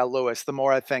look at Kyle Lewis, the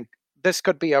more I think this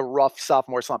could be a rough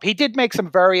sophomore slump. He did make some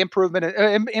very important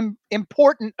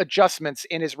adjustments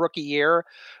in his rookie year,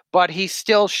 but he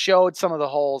still showed some of the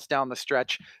holes down the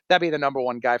stretch. That'd be the number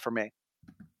one guy for me.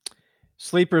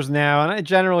 Sleepers now, and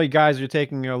generally guys you're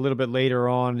taking a little bit later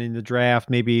on in the draft,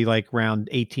 maybe like round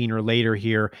 18 or later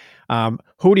here.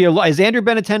 Who do you is Andrew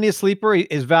Benintendi a sleeper?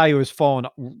 His value has fallen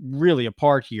really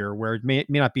apart here, where it may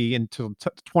not be until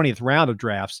the 20th round of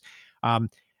drafts.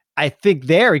 I think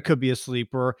there he could be a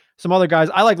sleeper. Some other guys,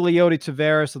 I like Leody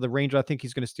Taveras of the Rangers. I think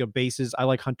he's going to steal bases. I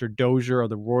like Hunter Dozier of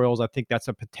the Royals. I think that's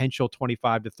a potential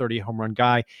 25 to 30 home run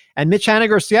guy. And Mitch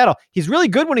Haniger of Seattle. He's really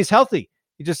good when he's healthy.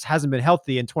 He just hasn't been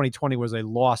healthy, and 2020 was a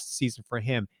lost season for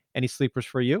him. Any sleepers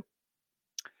for you?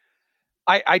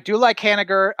 I do like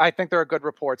Haniger. I think there are good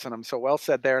reports on him. So well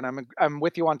said there. And I'm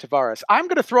with you on Tavares. I'm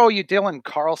going to throw you Dylan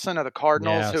Carlson of the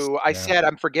Cardinals, who I said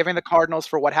I'm forgiving the Cardinals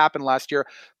for what happened last year.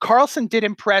 Carlson did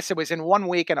impress. It was in 1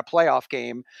 week in a playoff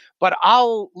game. But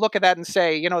I'll look at that and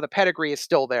say, the pedigree is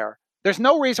still there. There's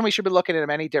no reason we should be looking at him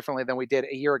any differently than we did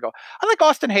a year ago. I like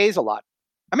Austin Hayes a lot.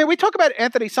 I mean, we talk about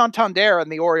Anthony Santander and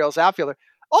the Orioles outfielder.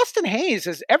 Austin Hayes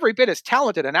is every bit as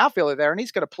talented an outfielder there, and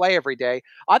he's going to play every day.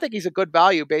 I think he's a good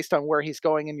value based on where he's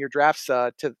going in your drafts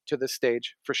to this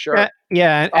stage, for sure.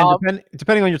 Yeah, and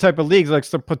depending on your type of leagues, like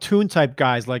some platoon type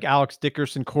guys like Alex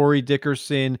Dickerson, Corey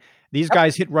Dickerson, these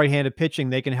guys hit right-handed pitching.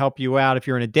 They can help you out if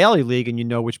you're in a daily league and you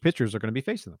know which pitchers are going to be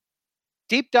facing them.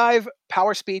 Deep dive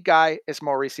power speed guy is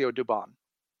Mauricio Dubon.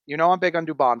 I'm big on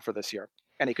Dubon for this year,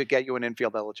 and he could get you an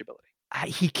infield eligibility.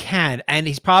 He can, and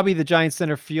he's probably the Giants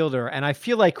center fielder. And I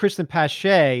feel like Cristian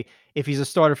Pache, if he's a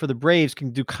starter for the Braves,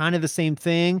 can do kind of the same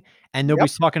thing, and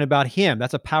nobody's talking about him.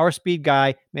 That's a power speed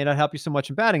guy, may not help you so much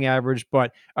in batting average,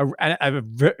 but a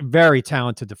very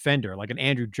talented defender, like an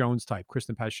Andrew Jones type,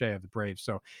 Cristian Pache of the Braves.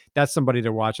 So that's somebody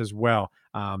to watch as well.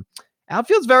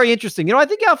 Outfield's very interesting. I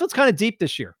think outfield's kind of deep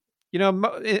this year,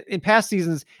 in past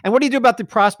seasons. And what do you do about the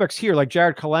prospects here, like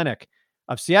Jared Kelenic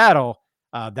of Seattle?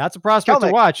 That's a prospect to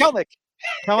watch.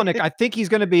 Kelenic, I think he's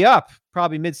going to be up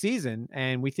probably mid-season,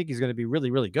 and we think he's going to be really,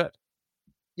 really good.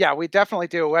 Yeah, we definitely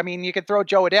do. I mean, you could throw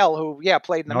Joe Adell, who, yeah,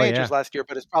 played in the Oh yeah. majors last year,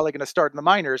 but is probably going to start in the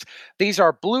minors. These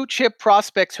are blue chip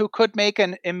prospects who could make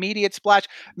an immediate splash.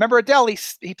 Remember Adell?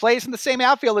 He plays in the same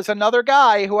outfield as another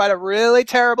guy who had a really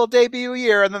terrible debut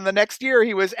year, and then the next year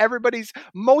he was everybody's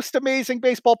most amazing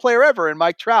baseball player ever, in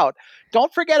Mike Trout.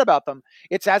 Don't forget about them.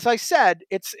 It's, as I said,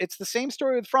 it's the same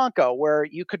story with Franco, where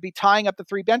you could be tying up the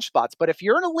 3 bench spots, but if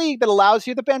you're in a league that allows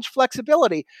you the bench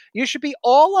flexibility, you should be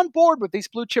all on board with these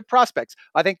blue chip prospects.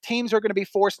 I think teams are going to be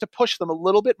forced to push them a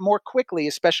little bit more quickly,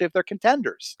 especially if they're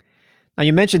contenders. Now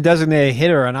you mentioned designated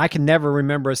hitter, and I can never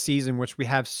remember a season which we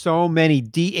have so many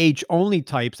DH only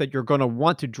types that you're going to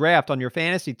want to draft on your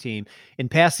fantasy team. In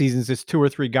past seasons, it's 2 or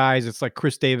 3 guys. It's like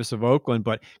Chris Davis of Oakland,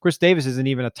 but Chris Davis isn't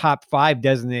even a top 5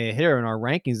 designated hitter in our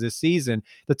rankings this season.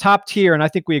 The top tier, and I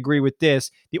think we agree with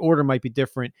this, the order might be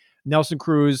different. Nelson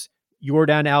Cruz,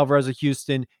 Yordan Alvarez of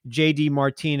Houston, JD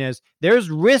Martinez. There's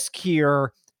risk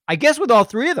here, I guess, with all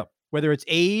 3 of them, whether it's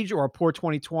age or a poor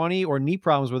 2020 or knee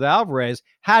problems with Alvarez.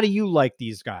 How do you like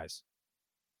these guys?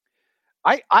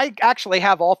 I actually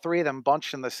have all 3 of them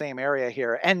bunched in the same area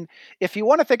here. And if you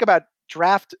want to think about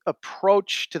draft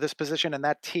approach to this position in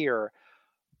that tier,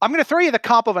 I'm going to throw you the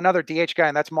comp of another DH guy,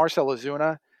 and that's Marcell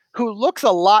Ozuna, who looks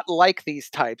a lot like these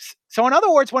types. So, in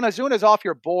other words, when Ozuna's off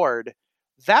your board,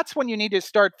 that's when you need to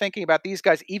start thinking about these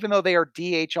guys, even though they are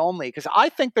DH only, because I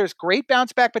think there's great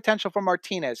bounce back potential for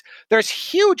Martinez. There's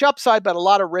huge upside, but a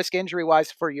lot of risk injury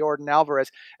wise for Yordan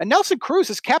Alvarez. And Nelson Cruz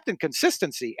is kept in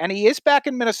consistency, and he is back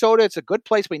in Minnesota. It's a good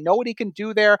place. We know what he can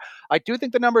do there. I do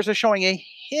think the numbers are showing a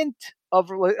hint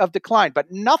of decline, but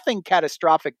nothing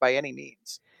catastrophic by any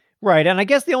means. Right. And I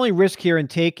guess the only risk here in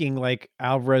taking like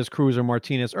Alvarez, Cruz, or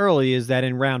Martinez early is that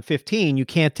in round 15, you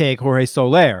can't take Jorge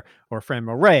Soler or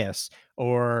Franmil Reyes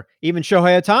or even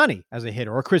Shohei Ohtani as a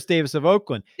hitter or Chris Davis of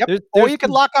Oakland. Yep. Or There's you could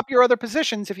lock up your other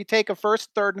positions. If you take a first,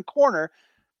 third, and corner,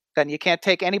 then you can't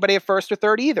take anybody at first or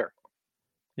third either.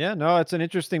 Yeah, no, it's an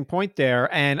interesting point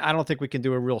there. And I don't think we can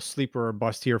do a real sleeper or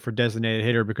bust here for designated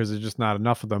hitter because there's just not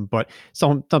enough of them. But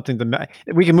something to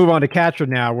we can move on to catcher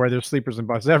now where there's sleepers and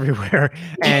busts everywhere.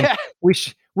 And Yeah.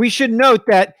 we should note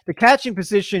that the catching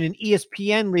position in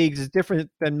ESPN leagues is different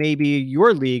than maybe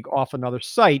your league off another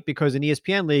site because in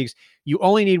ESPN leagues, you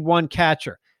only need one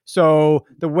catcher. So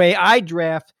the way I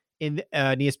draft in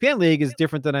an ESPN league is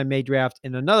different than I may draft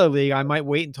in another league. I might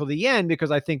wait until the end because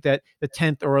I think that the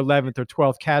 10th or 11th or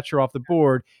 12th catcher off the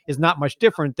board is not much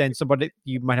different than somebody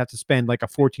you might have to spend like a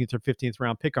 14th or 15th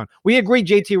round pick on. We agree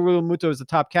JT Realmuto is the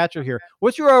top catcher here.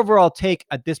 What's your overall take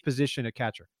at this position at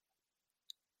catcher?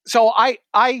 So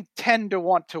I tend to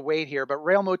want to wait here, but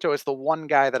Real Muto is the one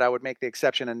guy that I would make the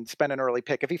exception and spend an early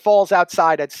pick. If he falls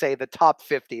outside, I'd say the top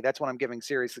 50. That's what I'm giving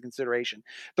serious consideration.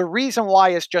 The reason why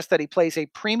is just that he plays a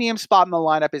premium spot in the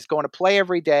lineup, is going to play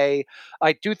every day.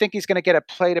 I do think he's going to get a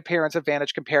plate appearance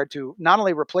advantage compared to not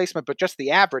only replacement, but just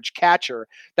the average catcher.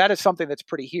 That is something that's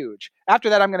pretty huge. After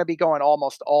that, I'm going to be going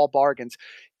almost all bargains.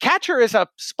 Catcher is a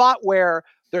spot where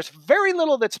there's very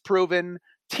little that's proven.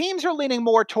 Teams are leaning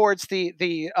more towards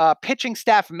the pitching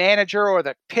staff manager or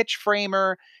the pitch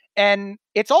framer. And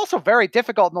it's also very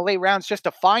difficult in the late rounds just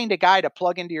to find a guy to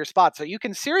plug into your spot. So you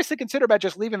can seriously consider about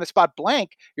just leaving the spot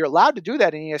blank. You're allowed to do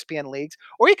that in ESPN leagues,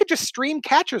 or you could just stream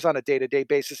catchers on a day-to-day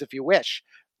basis if you wish.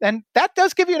 And that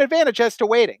does give you an advantage as to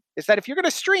waiting, is that if you're going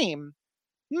to stream,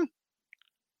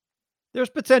 There's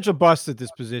potential busts at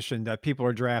this position that people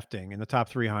are drafting in the top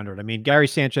 300. I mean, Gary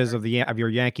Sanchez of your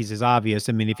Yankees is obvious.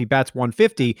 I mean, if he bats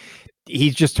 150, he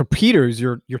just torpedoes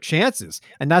your chances,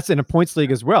 and that's in a points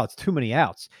league as well. It's too many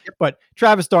outs. yep. But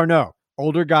Travis d'Arnaud,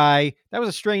 older guy, that was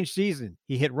a strange season.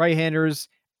 He hit right-handers.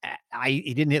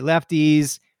 He didn't hit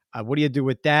lefties. What do you do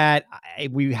with that?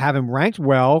 We have him ranked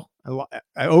well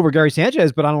over Gary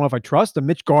Sanchez, but I don't know if I trust him.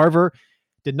 Mitch Garver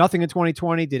did nothing in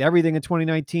 2020, did everything in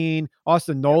 2019.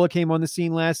 Austin Nola came on the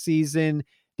scene last season.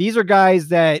 These are guys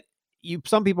that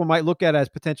some people might look at as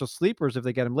potential sleepers if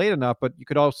they get them late enough, but you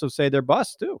could also say they're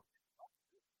busts too.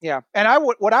 Yeah, and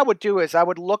what I would do is I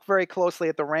would look very closely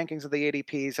at the rankings of the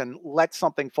ADPs and let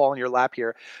something fall in your lap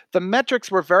here. The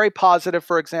metrics were very positive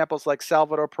for examples like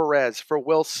Salvador Perez, for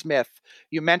Will Smith.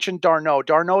 You mentioned d'Arnaud.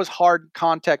 D'Arnaud's hard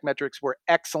contact metrics were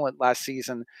excellent last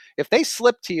season. If they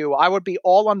slipped to you, I would be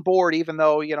all on board, even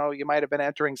though you might have been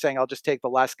entering saying I'll just take the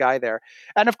last guy there.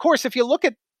 And of course, if you look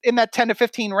at in that 10 to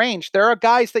 15 range, there are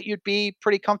guys that you'd be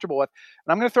pretty comfortable with.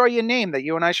 And I'm going to throw you a name that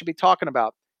you and I should be talking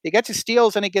about. He gets his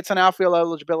steals and he gets an outfield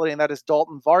eligibility, and that is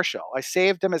Dalton Varsho. I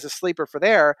saved him as a sleeper for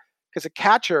there because a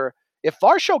catcher, if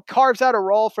Varsho carves out a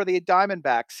role for the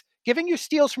Diamondbacks, giving you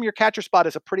steals from your catcher spot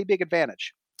is a pretty big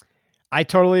advantage. I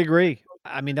totally agree.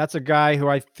 I mean, that's a guy who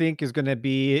I think is going to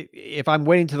be, if I'm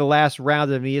waiting to the last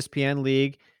round of an ESPN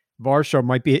league, Varsho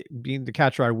might be being the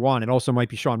catcher I want. It also might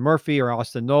be Sean Murphy or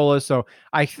Austin Nola. So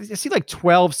I see like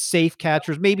 12 safe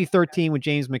catchers, maybe 13 with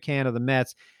James McCann of the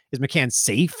Mets. Is McCann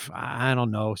safe? I don't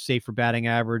know. Safe for batting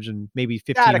average and maybe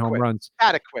 15 home Adequate. runs.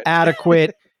 Adequate.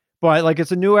 Adequate. But like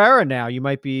it's a new era now. You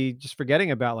might be just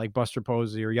forgetting about like Buster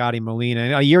Posey or Yadi Molina.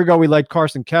 And a year ago we liked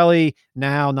Carson Kelly.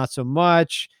 Now not so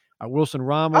much. Wilson I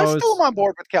still am Ramos. on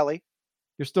board with Kelly.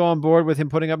 You're still on board with him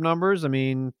putting up numbers? I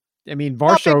mean, Not big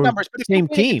Varsho, numbers, but if you're same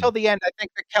waiting until team. the end, I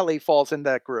think that Kelly falls in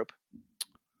that group.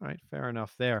 All right, fair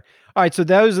enough there. All right, so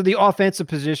those are the offensive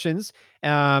positions,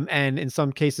 and in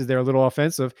some cases they're a little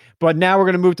offensive. But now we're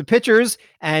going to move to pitchers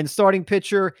and starting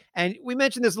pitcher. And we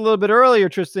mentioned this a little bit earlier,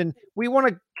 Tristan. We want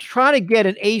to try to get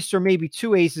an ace or maybe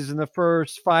two aces in the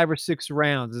first 5 or 6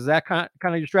 rounds. Is that kind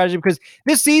of your strategy? Because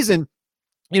this season,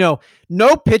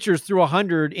 no pitchers threw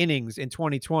 100 innings in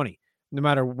 2020, no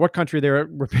matter what country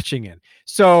we're pitching in.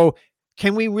 So,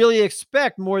 can we really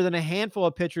expect more than a handful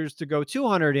of pitchers to go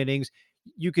 200 innings?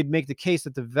 You could make the case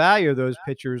that the value of those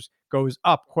pitchers goes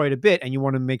up quite a bit, and you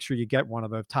want to make sure you get one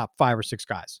of the top 5 or 6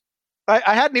 guys.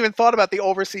 I hadn't even thought about the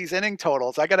overseas inning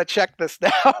totals. I got to check this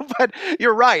now, but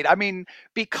you're right. I mean,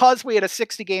 because we had a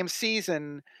 60-game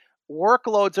season,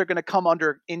 workloads are going to come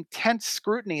under intense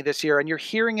scrutiny this year, and you're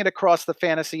hearing it across the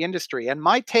fantasy industry. And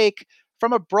my take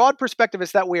from a broad perspective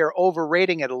is that we are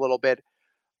overrating it a little bit,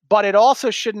 but it also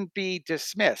shouldn't be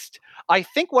dismissed. I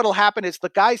think what'll happen is the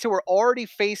guys who are already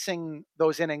facing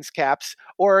those innings caps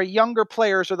or younger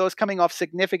players or those coming off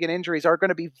significant injuries are going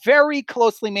to be very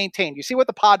closely maintained. You see what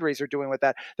the Padres are doing with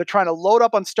that. They're trying to load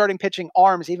up on starting pitching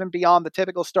arms even beyond the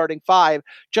typical starting five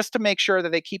just to make sure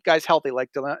that they keep guys healthy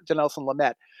like Dinelson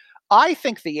Lamet. I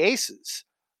think the aces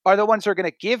are the ones who are going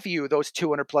to give you those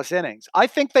 200 plus innings. I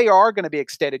think they are going to be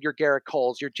extended. Your Garrett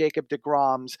Coles, your Jacob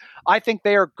deGroms. I think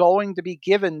they are going to be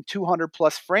given 200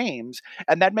 plus frames,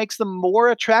 and that makes them more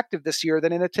attractive this year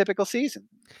than in a typical season.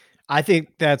 I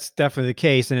think that's definitely the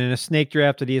case. And in a snake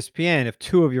draft at ESPN, if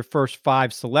 2 of your first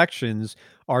 5 selections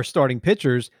are starting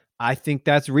pitchers, I think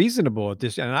that's reasonable at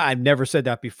this. And I've never said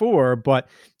that before, but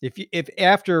if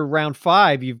after round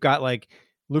 5 you've got like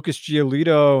Lucas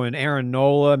Giolito and Aaron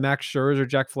Nola, Max Scherzer,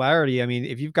 Jack Flaherty, I mean,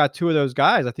 if you've got 2 of those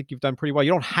guys, I think you've done pretty well.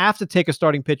 You don't have to take a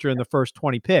starting pitcher in the first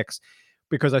 20 picks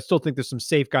because I still think there's some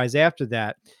safe guys after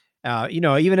that.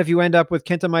 Even if you end up with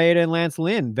Kenta Maeda and Lance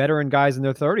Lynn, veteran guys in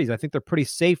their 30s, I think they're pretty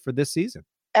safe for this season.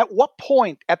 At what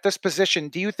point at this position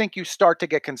do you think you start to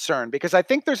get concerned? Because I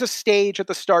think there's a stage at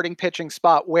the starting pitching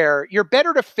spot where you're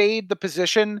better to fade the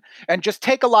position and just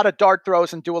take a lot of dart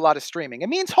throws and do a lot of streaming. It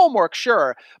means homework,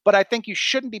 sure, but I think you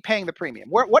shouldn't be paying the premium.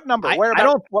 What number? Where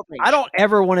about? What range? I don't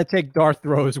ever want to take dart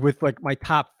throws with like my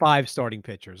top 5 starting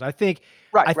pitchers. I think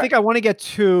I want to get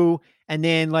 2, and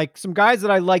then like some guys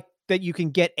that I like that you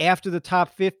can get after the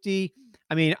top 50.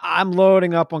 I mean, I'm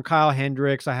loading up on Kyle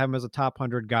Hendricks. I have him as a top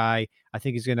 100 guy. I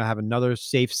think he's going to have another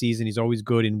safe season. He's always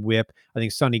good in whip. I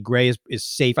think Sonny Gray is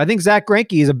safe. I think Zach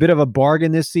Greinke is a bit of a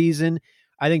bargain this season.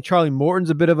 I think Charlie Morton's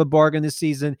a bit of a bargain this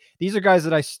season. These are guys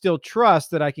that I still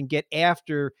trust that I can get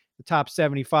after the top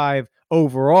 75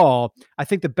 overall. I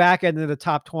think the back end of the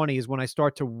top 20 is when I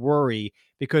start to worry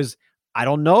because I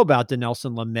don't know about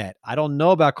Dinelson Lamet. I don't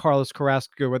know about Carlos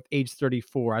Carrasco at age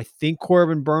 34. I think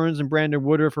Corbin Burns and Brandon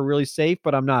Woodruff are really safe,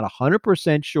 but I'm not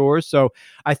 100% sure. So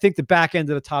I think the back end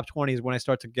of the top 20 is when I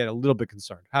start to get a little bit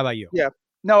concerned. How about you? Yeah.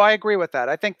 No, I agree with that.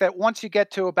 I think that once you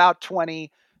get to about 20,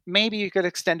 maybe you could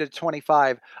extend it to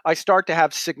 25. I start to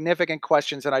have significant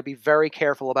questions, and I'd be very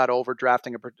careful about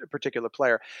overdrafting a particular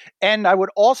player. And I would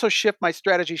also shift my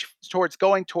strategy towards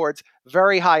going towards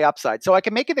very high upside. So I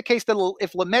can make it the case that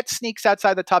if Lamet sneaks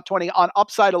outside the top 20 on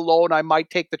upside alone, I might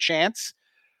take the chance.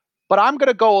 But I'm going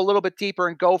to go a little bit deeper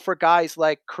and go for guys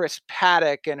like Chris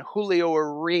Paddock and Julio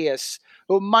Urias,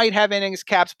 who might have innings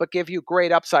caps but give you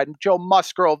great upside. And Joe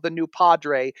Musgrove, the new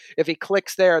Padre, if he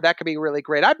clicks there, that could be really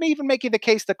great. I'd even make you the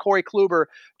case that Corey Kluber,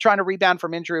 trying to rebound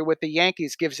from injury with the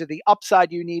Yankees, gives you the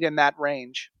upside you need in that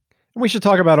range. And we should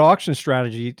talk about auction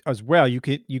strategy as well. You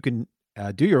can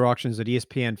do your auctions at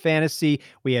ESPN Fantasy.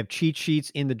 We have cheat sheets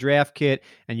in the draft kit,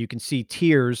 and you can see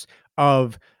tiers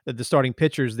of the starting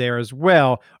pitchers there as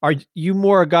well. Are you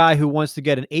more a guy who wants to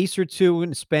get an ace or two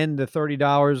and spend the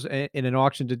 $30 in an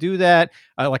auction to do that,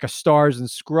 like a stars and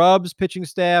scrubs pitching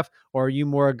staff, or are you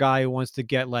more a guy who wants to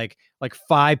get like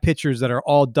 5 pitchers that are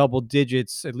all double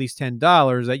digits, at least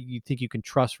 $10 that you think you can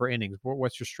trust for innings?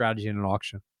 What's your strategy in an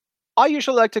auction? I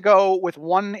usually like to go with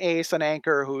one ace, an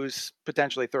anchor who's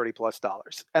potentially $30 plus.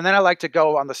 And then I like to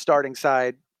go on the starting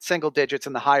side single digits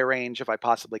in the high range if I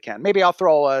possibly can. Maybe I'll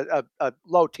throw a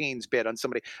low teens bid on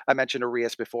somebody. I mentioned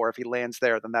Arias before. If he lands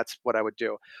there, then that's what I would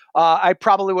do. I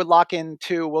probably would lock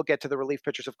into, we'll get to the relief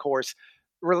pitchers, of course,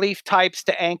 relief types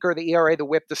to anchor the ERA, the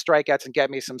whip, the strikeouts, and get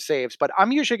me some saves. But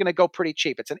I'm usually going to go pretty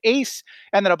cheap. It's an ace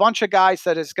and then a bunch of guys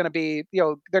that is going to be,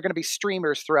 they're going to be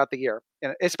streamers throughout the year,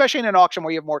 especially in an auction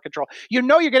where you have more control. You're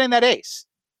getting that ace.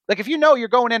 Like if you're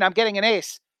going in, I'm getting an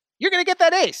ace, you're going to get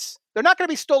that ace. They're not going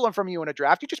to be stolen from you in a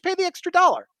draft. You just pay the extra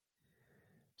dollar.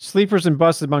 Sleepers and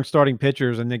busts among starting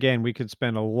pitchers. And again, we could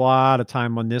spend a lot of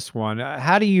time on this one.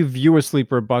 How do you view a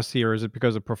sleeper or bust here? Is it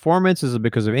because of performance? Is it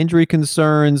because of injury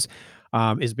concerns?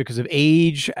 Is it because of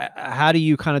age? How do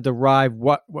you kind of derive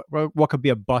what could be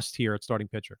a bust here at starting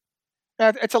pitcher?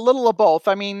 It's a little of both.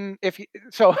 I mean,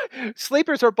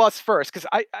 sleepers or busts first, because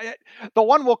the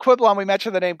one we'll quibble on. We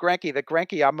mentioned the name Greinke. The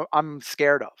Greinke I'm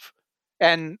scared of,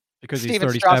 and because Steven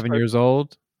he's 37 years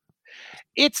old.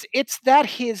 It's that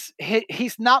he's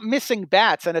not missing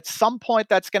bats, and at some point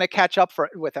that's going to catch up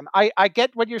with him. I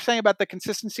get what you're saying about the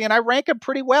consistency, and I rank him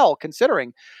pretty well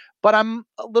considering, but I'm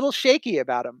a little shaky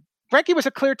about him. Greinke was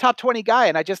a clear top 20 guy,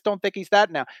 and I just don't think he's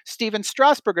that now. Steven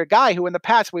Strasburg, a guy who in the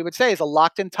past we would say is a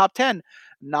locked-in top 10,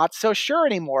 not so sure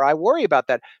anymore. I worry about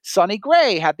that. Sonny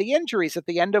Gray had the injuries at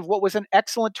the end of what was an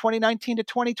excellent 2019 to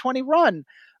 2020 run.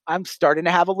 I'm starting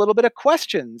to have a little bit of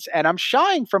questions, and I'm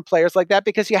shying from players like that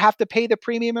because you have to pay the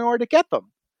premium in order to get them.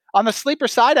 On the sleeper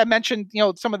side, I mentioned,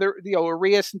 some of the,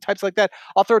 Arias and types like that.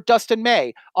 I'll throw Dustin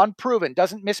May, unproven,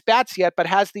 doesn't miss bats yet, but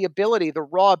has the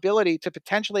raw ability to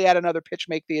potentially add another pitch,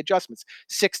 make the adjustments.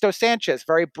 Sixto Sanchez,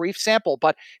 very brief sample,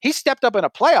 but he stepped up in a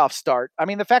playoff start. I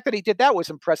mean, the fact that he did that was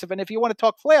impressive. And if you want to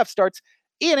talk playoff starts,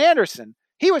 Ian Anderson,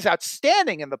 he was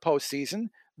outstanding in the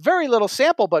postseason. Very little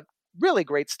sample, but really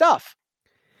great stuff.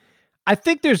 I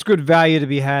think there's good value to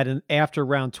be had after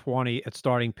round 20 at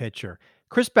starting pitcher.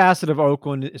 Chris Bassett of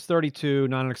Oakland is 32,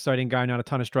 not an exciting guy, not a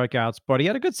ton of strikeouts, but he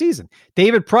had a good season.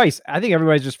 David Price, I think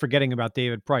everybody's just forgetting about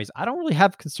David Price. I don't really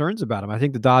have concerns about him. I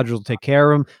think the Dodgers will take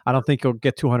care of him. I don't think he'll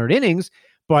get 200 innings,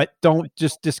 but don't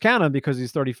just discount him because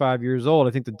he's 35 years old.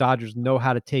 I think the Dodgers know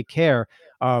how to take care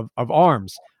of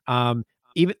arms.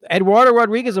 Even Eduardo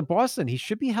Rodriguez of Boston, he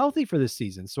should be healthy for this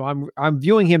season. So I'm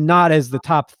viewing him not as the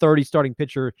top 30 starting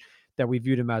pitcher that we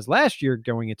viewed him as last year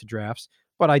going into drafts,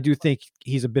 but I do think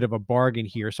he's a bit of a bargain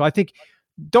here. So I think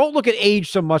don't look at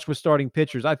age so much with starting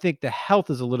pitchers. I think the health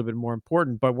is a little bit more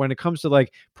important, but when it comes to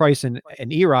like Price and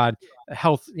Erod,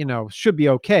 health, should be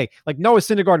okay. Like Noah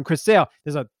Syndergaard and Chris Sale,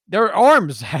 their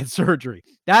arms had surgery.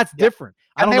 That's different.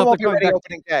 And I don't know won't be ready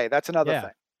opening day. That's another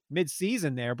thing.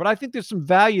 Mid-season there, but I think there's some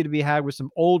value to be had with some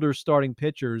older starting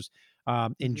pitchers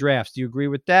in drafts. Do you agree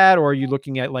with that? Or are you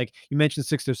looking at, like you mentioned,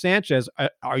 Sixto Sanchez?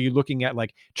 Are you looking at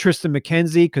like Tristan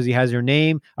McKenzie because he has your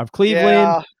name of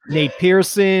Cleveland, Nate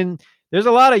Pearson? There's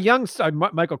a lot of young,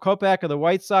 Michael Kopech of the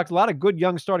White Sox, a lot of good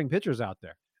young starting pitchers out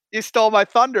there. You stole my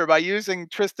thunder by using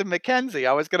Tristan McKenzie.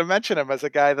 I was going to mention him as a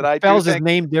guy that I spells his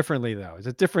name differently, though. Is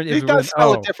it different? He does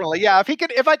spell it differently. Yeah,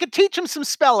 if I could teach him some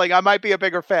spelling, I might be a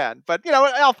bigger fan. But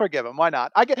I'll forgive him. Why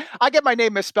not? I get my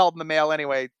name misspelled in the mail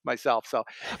anyway myself. So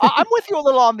I'm with you a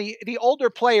little on the older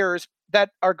players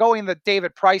that are going the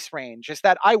David Price range. Is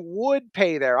that I would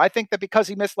pay there. I think that because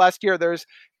he missed last year, there's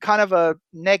kind of a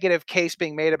negative case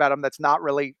being made about him that's not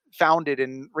really founded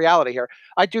in reality here.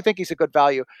 I do think he's a good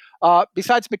value.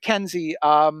 Besides McKenzie,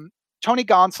 Tony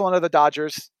Gonsolin of the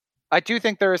Dodgers, I do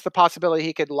think there is the possibility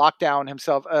he could lock down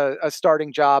himself a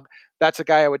starting job. That's a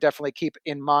guy I would definitely keep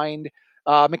in mind.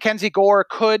 Mackenzie Gore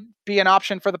could be an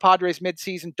option for the Padres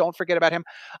midseason. Don't forget about him.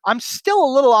 I'm still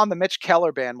a little on the Mitch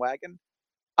Keller bandwagon.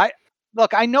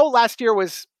 I know last year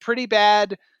was pretty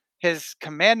bad. His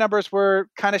command numbers were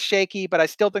kind of shaky, but I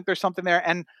still think there's something there.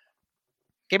 And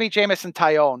give me Jamison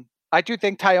Tyone. I do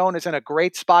think Tyone is in a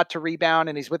great spot to rebound,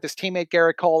 and he's with his teammate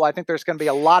Garrett Cole. I think there's going to be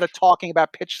a lot of talking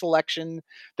about pitch selection.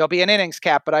 There'll be an innings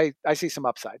cap, but I see some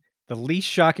upside. The least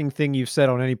shocking thing you've said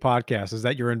on any podcast is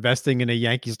that you're investing in a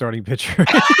Yankee starting pitcher.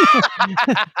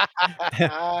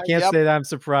 Can't say that I'm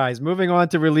surprised. Moving on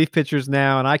to relief pitchers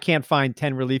now, and I can't find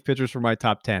 10 relief pitchers for my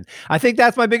top 10. I think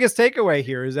that's my biggest takeaway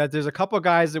here is that there's a couple of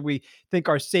guys that we think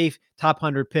are safe top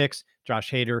 100 picks. Josh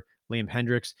Hader, Liam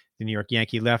Hendricks, the New York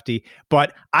Yankee lefty.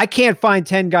 But I can't find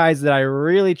 10 guys that I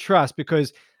really trust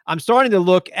because I'm starting to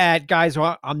look at guys who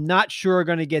I'm not sure are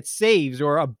going to get saves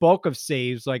or a bulk of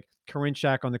saves like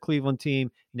Karinchak on the Cleveland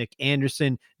team, Nick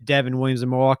Anderson, Devin Williams in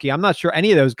Milwaukee. I'm not sure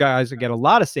any of those guys will get a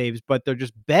lot of saves, but they're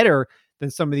just better than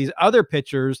some of these other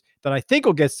pitchers that I think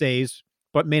will get saves,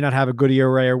 but may not have a good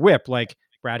ERA or whip like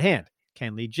Brad Hand,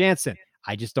 Kenley Jansen.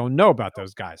 I just don't know about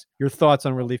those guys. Your thoughts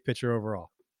on relief pitcher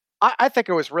overall? I think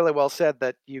it was really well said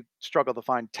that you struggle to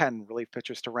find 10 relief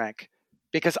pitchers to rank,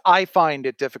 because I find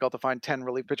it difficult to find 10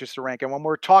 relief pitchers to rank. And when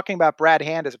we're talking about Brad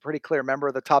Hand as a pretty clear member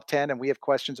of the top 10, and we have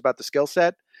questions about the skill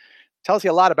set, tells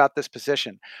you a lot about this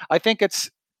position. I think it's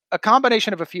a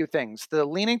combination of a few things. The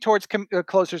leaning towards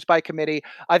closers by committee.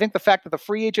 I think the fact that the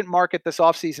free agent market this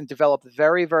offseason developed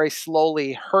very, very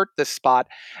slowly hurt this spot.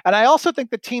 And I also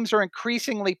think the teams are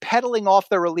increasingly peddling off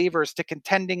their relievers to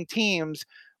contending teams,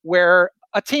 where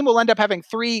a team will end up having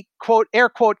three quote air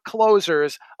quote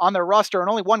closers on their roster and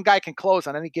only one guy can close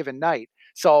on any given night.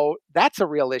 So that's a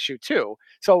real issue too.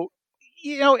 So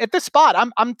at this spot,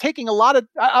 I'm taking a lot of.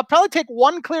 I'll probably take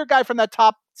one clear guy from that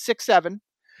top 6, 7,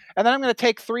 and then I'm going to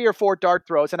take 3 or 4 dart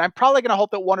throws, and I'm probably going to hope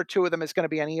that 1 or 2 of them is going to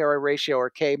be an ERA ratio or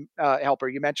K helper.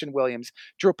 You mentioned Williams,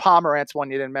 Drew Pomerantz,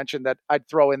 one you didn't mention that I'd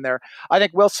throw in there. I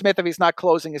think Will Smith, if he's not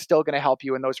closing, is still going to help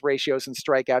you in those ratios and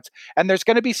strikeouts. And there's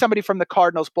going to be somebody from the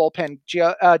Cardinals bullpen,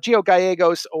 Gio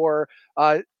Gallegos or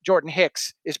Jordan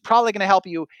Hicks, is probably going to help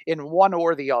you in one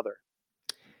or the other.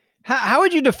 How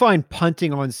would you define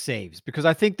punting on saves? Because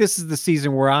I think this is the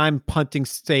season where I'm punting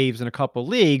saves in a couple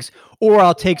leagues, or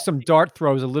I'll take some dart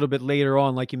throws a little bit later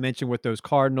on, like you mentioned with those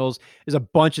Cardinals. There's a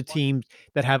bunch of teams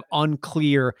that have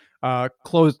unclear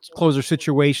closer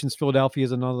situations. Philadelphia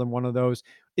is another one of those.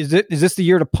 Is this the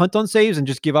year to punt on saves and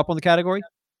just give up on the category?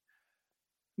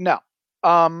 No.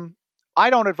 I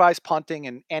don't advise punting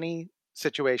in any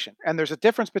situation. And there's a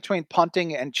difference between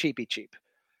punting and cheapy cheap.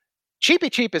 Cheapy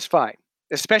cheap is fine,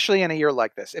 especially in a year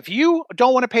like this. If you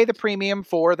don't want to pay the premium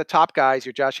for the top guys,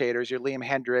 your Josh Haders, your Liam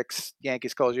Hendricks,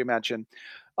 Yankees closer you mentioned,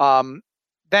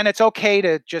 then it's okay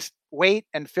to just wait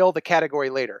and fill the category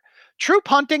later. True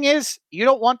punting is you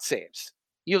don't want saves.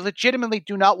 You legitimately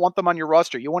do not want them on your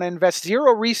roster. You want to invest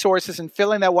zero resources in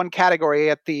filling that one category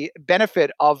at the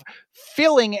benefit of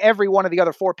filling every one of the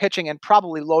other 4 pitching and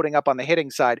probably loading up on the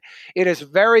hitting side. It is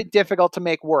very difficult to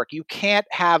make work. You can't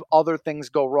have other things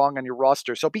go wrong on your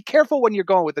roster. So be careful when you're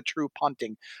going with the true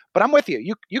punting. But I'm with you.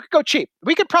 You could go cheap.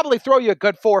 We could probably throw you a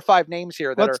good 4 or 5 names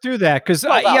here. Let's do that, because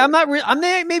I'm not.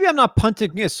 Maybe I'm not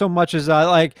punting so much as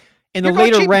like in the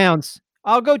later rounds.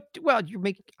 I'll go. Well,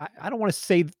 I don't want to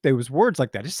say those words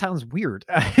like that. It just sounds weird.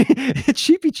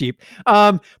 Cheapy cheap.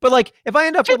 But like, if I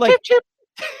end up with like, cheap.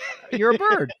 You're a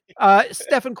bird.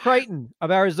 Stephen Crichton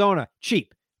of Arizona,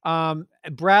 cheap.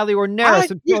 Bradley Ornelas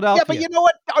in Philadelphia. Yeah, but you know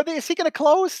what? Is he going to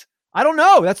close? I don't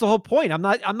know. That's the whole point. I'm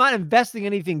not investing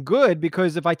anything good,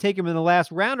 because if I take him in the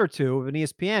last round or 2 of an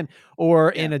ESPN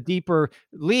or in a deeper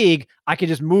league, I could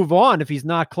just move on if he's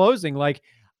not closing. Like,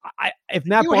 if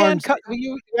Matt Barnes,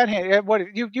 you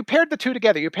paired the 2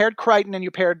 together. You paired Crichton and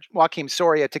you paired Joakim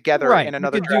Soria together in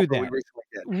another draft we recently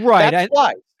did. Right.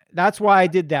 That's why I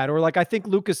did that. Or like, I think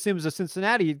Lucas Sims of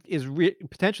Cincinnati is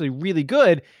potentially really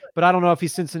good, but I don't know if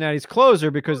he's Cincinnati's closer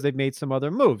because they've made some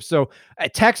other moves. So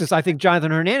at Texas, I think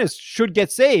Jonathan Hernandez should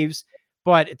get saves,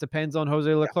 but it depends on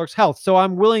Jose Leclerc's health. So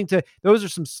I'm willing to. Those are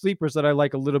some sleepers that I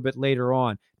like a little bit later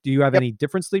on. Do you have any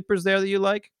different sleepers there that you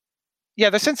like? Yeah,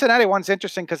 the Cincinnati one's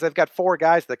interesting because they've got 4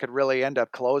 guys that could really end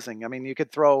up closing. I mean, you could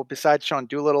throw, besides Sean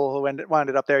Doolittle, who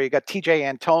ended up there, you got TJ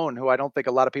Antone, who I don't think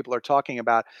a lot of people are talking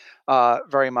about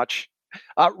very much.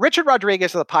 Richard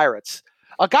Rodriguez of the Pirates,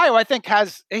 a guy who I think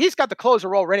he's got the closer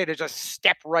role ready to just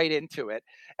step right into it.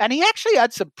 And he actually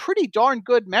had some pretty darn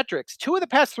good metrics. 2 of the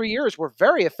past 3 years were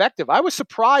very effective. I was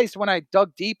surprised when I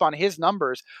dug deep on his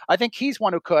numbers. I think he's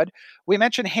one who could. We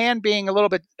mentioned Hand being a little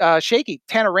bit shaky.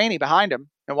 Tanner Rainey behind him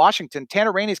in Washington.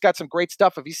 Tanner Rainey's got some great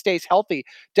stuff. If he stays healthy,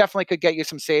 definitely could get you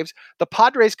some saves. The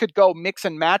Padres could go mix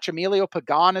and match. Emilio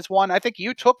Pagan is one. I think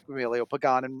you took Emilio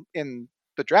Pagan in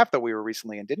the draft that we were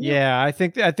recently in, didn't you? Yeah, I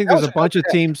think there's a bunch of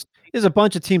teams. There's a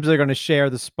bunch of teams that are going to share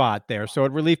the spot there. So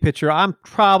at relief pitcher, I'm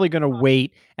probably going to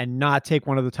wait and not take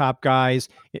one of the top guys.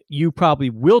 You probably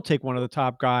will take one of the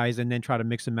top guys and then try to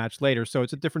mix and match later. So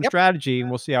it's a different strategy, and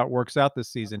we'll see how it works out this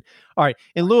season. All right.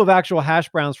 In lieu of actual hash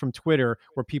browns from Twitter,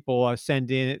 where people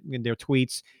send in their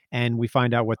tweets and we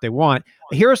find out what they want,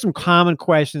 here are some common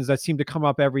questions that seem to come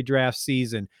up every draft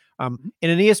season. In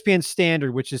an ESPN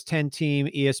standard, which is 10-team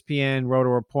ESPN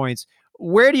Roto points,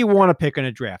 where do you want to pick in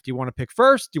a draft? Do you want to pick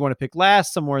first? Do you want to pick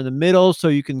last, somewhere in the middle, so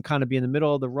you can kind of be in the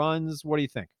middle of the runs? What do you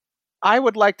think? I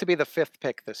would like to be the 5th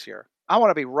pick this year. I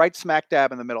want to be right smack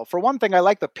dab in the middle. For one thing, I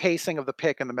like the pacing of the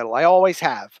pick in the middle. I always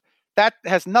have. That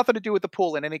has nothing to do with the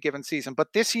pool in any given season.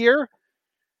 But this year,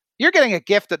 you're getting a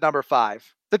gift at number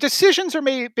 5. The decisions are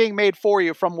being made for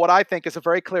you from what I think is a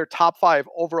very clear top 5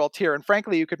 overall tier. And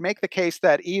frankly, you could make the case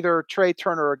that either Trey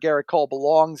Turner or Garrett Cole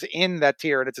belongs in that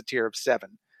tier, and it's a tier of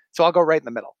 7. So I'll go right in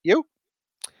the middle. You?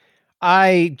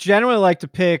 I generally like to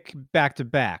pick back to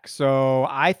back. So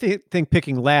I think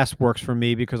picking last works for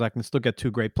me because I can still get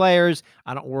two great players.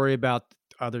 I don't worry about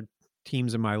other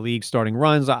teams in my league starting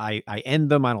runs. I end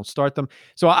them. I don't start them.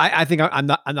 So I think I'm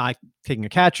not taking a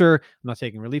catcher. I'm not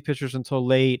taking relief pitchers until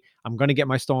late. I'm going to get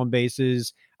my stolen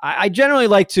bases. I generally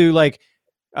like to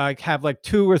have like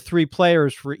two or three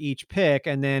players for each pick,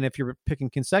 and then if you're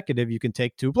picking consecutive, you can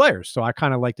take two players. So I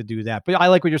kind of like to do that. But I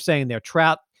like what you're saying there.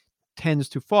 Trout tends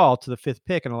to fall to the fifth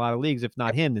pick in a lot of leagues. If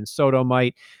not Yep. him, then Soto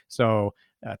might. So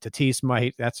Tatis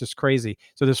might. That's just crazy.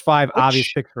 So there's five obvious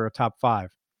Which picks for a top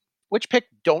five. which pick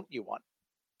don't you want?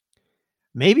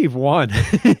 Maybe one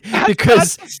That's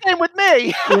because the same with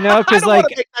me. I because don't want like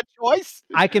to make that choice.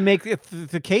 I can make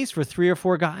the case for three or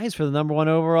four guys for the number one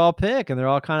overall pick, and they're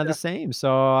all kind of the Yeah. same.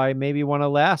 So I maybe want to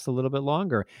last a little bit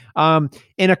longer.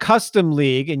 In a custom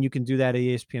league, and you can do that at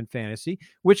ESPN Fantasy,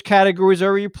 which categories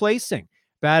are you placing?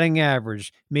 Batting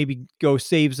average, maybe go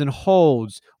saves and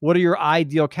holds. What are your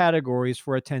ideal categories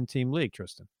for a 10-team league,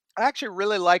 Tristan? I actually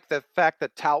really like the fact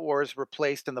that Tout Wars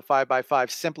replaced in the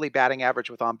 5x5 simply batting average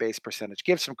with on base percentage.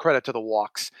 Give some credit to the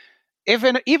walks.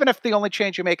 Even if the only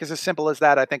change you make is as simple as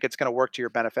that, I think it's going to work to your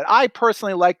benefit. I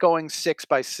personally like going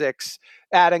 6x6,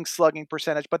 adding slugging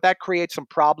percentage, but that creates some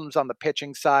problems on the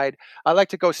pitching side. I like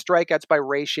to go strikeouts by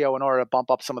ratio in order to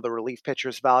bump up some of the relief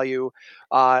pitchers' value.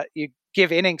 You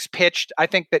give innings pitched. I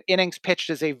think that innings pitched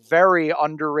is a very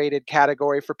underrated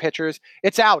category for pitchers.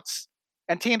 It's outs.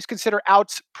 And teams consider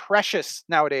outs precious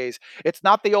nowadays. It's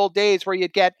not the old days where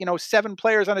you'd get, 7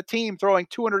 players on a team throwing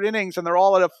 200 innings and they're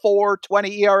all at a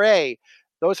 4.20 ERA.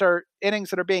 Those are innings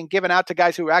that are being given out to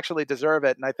guys who actually deserve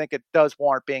it. And I think it does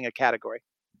warrant being a category.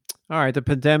 All right, the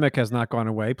pandemic has not gone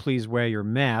away. Please wear your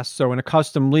mask. So, in a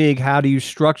custom league, how do you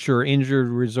structure injured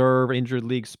reserve, injured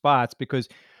league spots? Because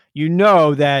you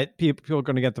know that people are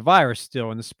going to get the virus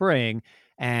still in the spring,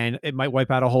 and it might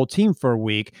wipe out a whole team for a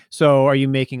week. So, are you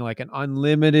making like an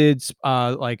unlimited,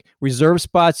 like reserve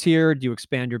spots here? Do you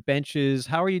expand your benches?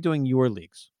 How are you doing your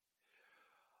leagues?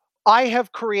 I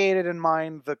have created in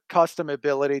mind the custom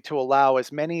ability to allow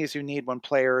as many as you need when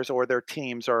players or their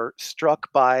teams are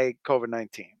struck by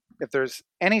COVID-19. If there's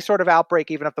any sort of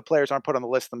outbreak, even if the players aren't put on the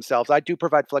list themselves, I do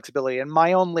provide flexibility in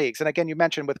my own leagues. And again, you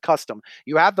mentioned with custom,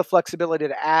 you have the flexibility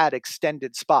to add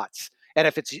extended spots. And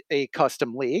if it's a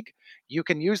custom league, you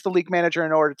can use the league manager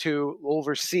in order to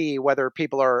oversee whether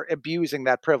people are abusing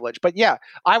that privilege. But yeah,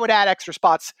 I would add extra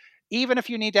spots. Even if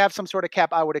you need to have some sort of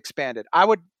cap, I would expand it. I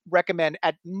would recommend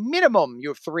at minimum you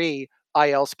have 3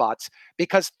 IL spots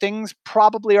because things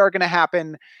probably are going to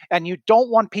happen and you don't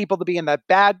want people to be in that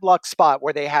bad luck spot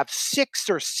where they have 6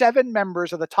 or 7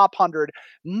 members of the top 100,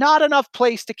 not enough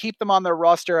place to keep them on their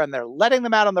roster and they're letting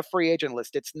them out on the free agent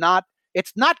list. It's not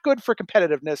good for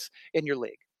competitiveness in your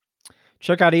league.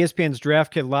 Check out ESPN's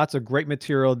Draft Kit. Lots of great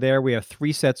material there. We have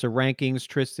 3 sets of rankings,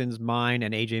 Tristan's, mine,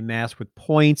 and AJ Mass with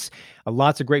points.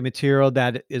 Lots of great material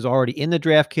that is already in the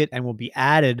Draft Kit and will be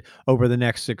added over the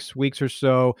next 6 weeks or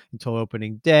so until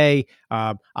opening day.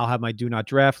 I'll have my do not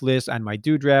draft list and my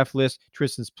do draft list.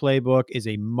 Tristan's playbook is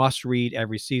a must read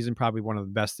every season, probably one of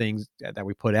the best things that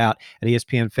we put out at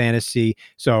ESPN Fantasy.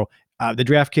 So the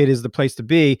Draft Kit is the place to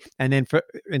be. And then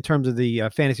in terms of the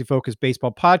Fantasy Focus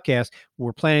Baseball podcast,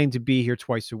 we're planning to be here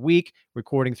twice a week,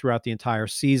 recording throughout the entire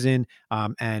season.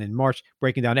 And in March,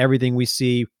 breaking down everything we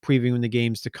see, previewing the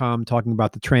games to come, talking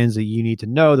about the trends that you need to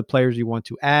know, the players you want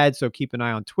to add. So keep an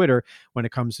eye on Twitter when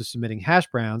it comes to submitting hash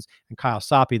browns. And Kyle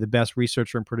Soppe, the best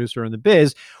researcher and producer in the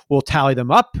biz, will tally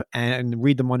them up and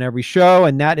read them on every show.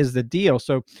 And that is the deal.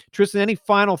 So, Tristan, any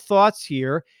final thoughts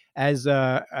here as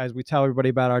we tell everybody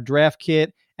about our Draft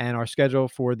Kit and our schedule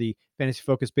for the Fantasy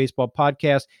Focus Baseball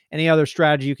podcast? Any other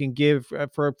strategy you can give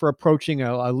for approaching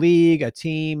a league, a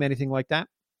team, anything like that?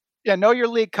 Yeah, know your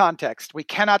league context. We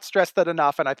cannot stress that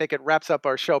enough, and I think it wraps up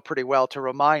our show pretty well to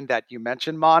remind that you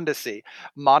mentioned Mondesi.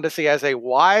 Mondesi has a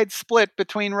wide split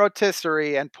between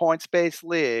rotisserie and points-based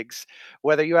leagues.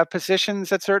 Whether you have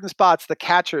positions at certain spots, the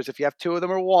catchers, if you have 2 of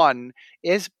them or 1,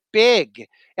 is big.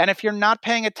 And if you're not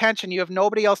paying attention, you have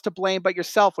nobody else to blame but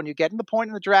yourself when you get in the point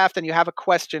in the draft and you have a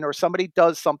question or somebody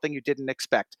does something you didn't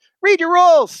expect. Read your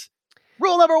rules.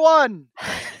 Rule number 1.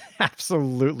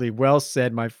 Absolutely. Well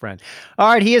said, my friend. All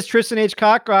right. He is Tristan H.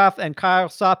 Cockcroft and Kyle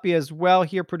Soppe as well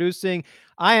here producing.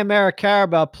 I am Eric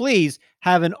Carabell. Please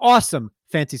have an awesome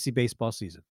fantasy baseball season.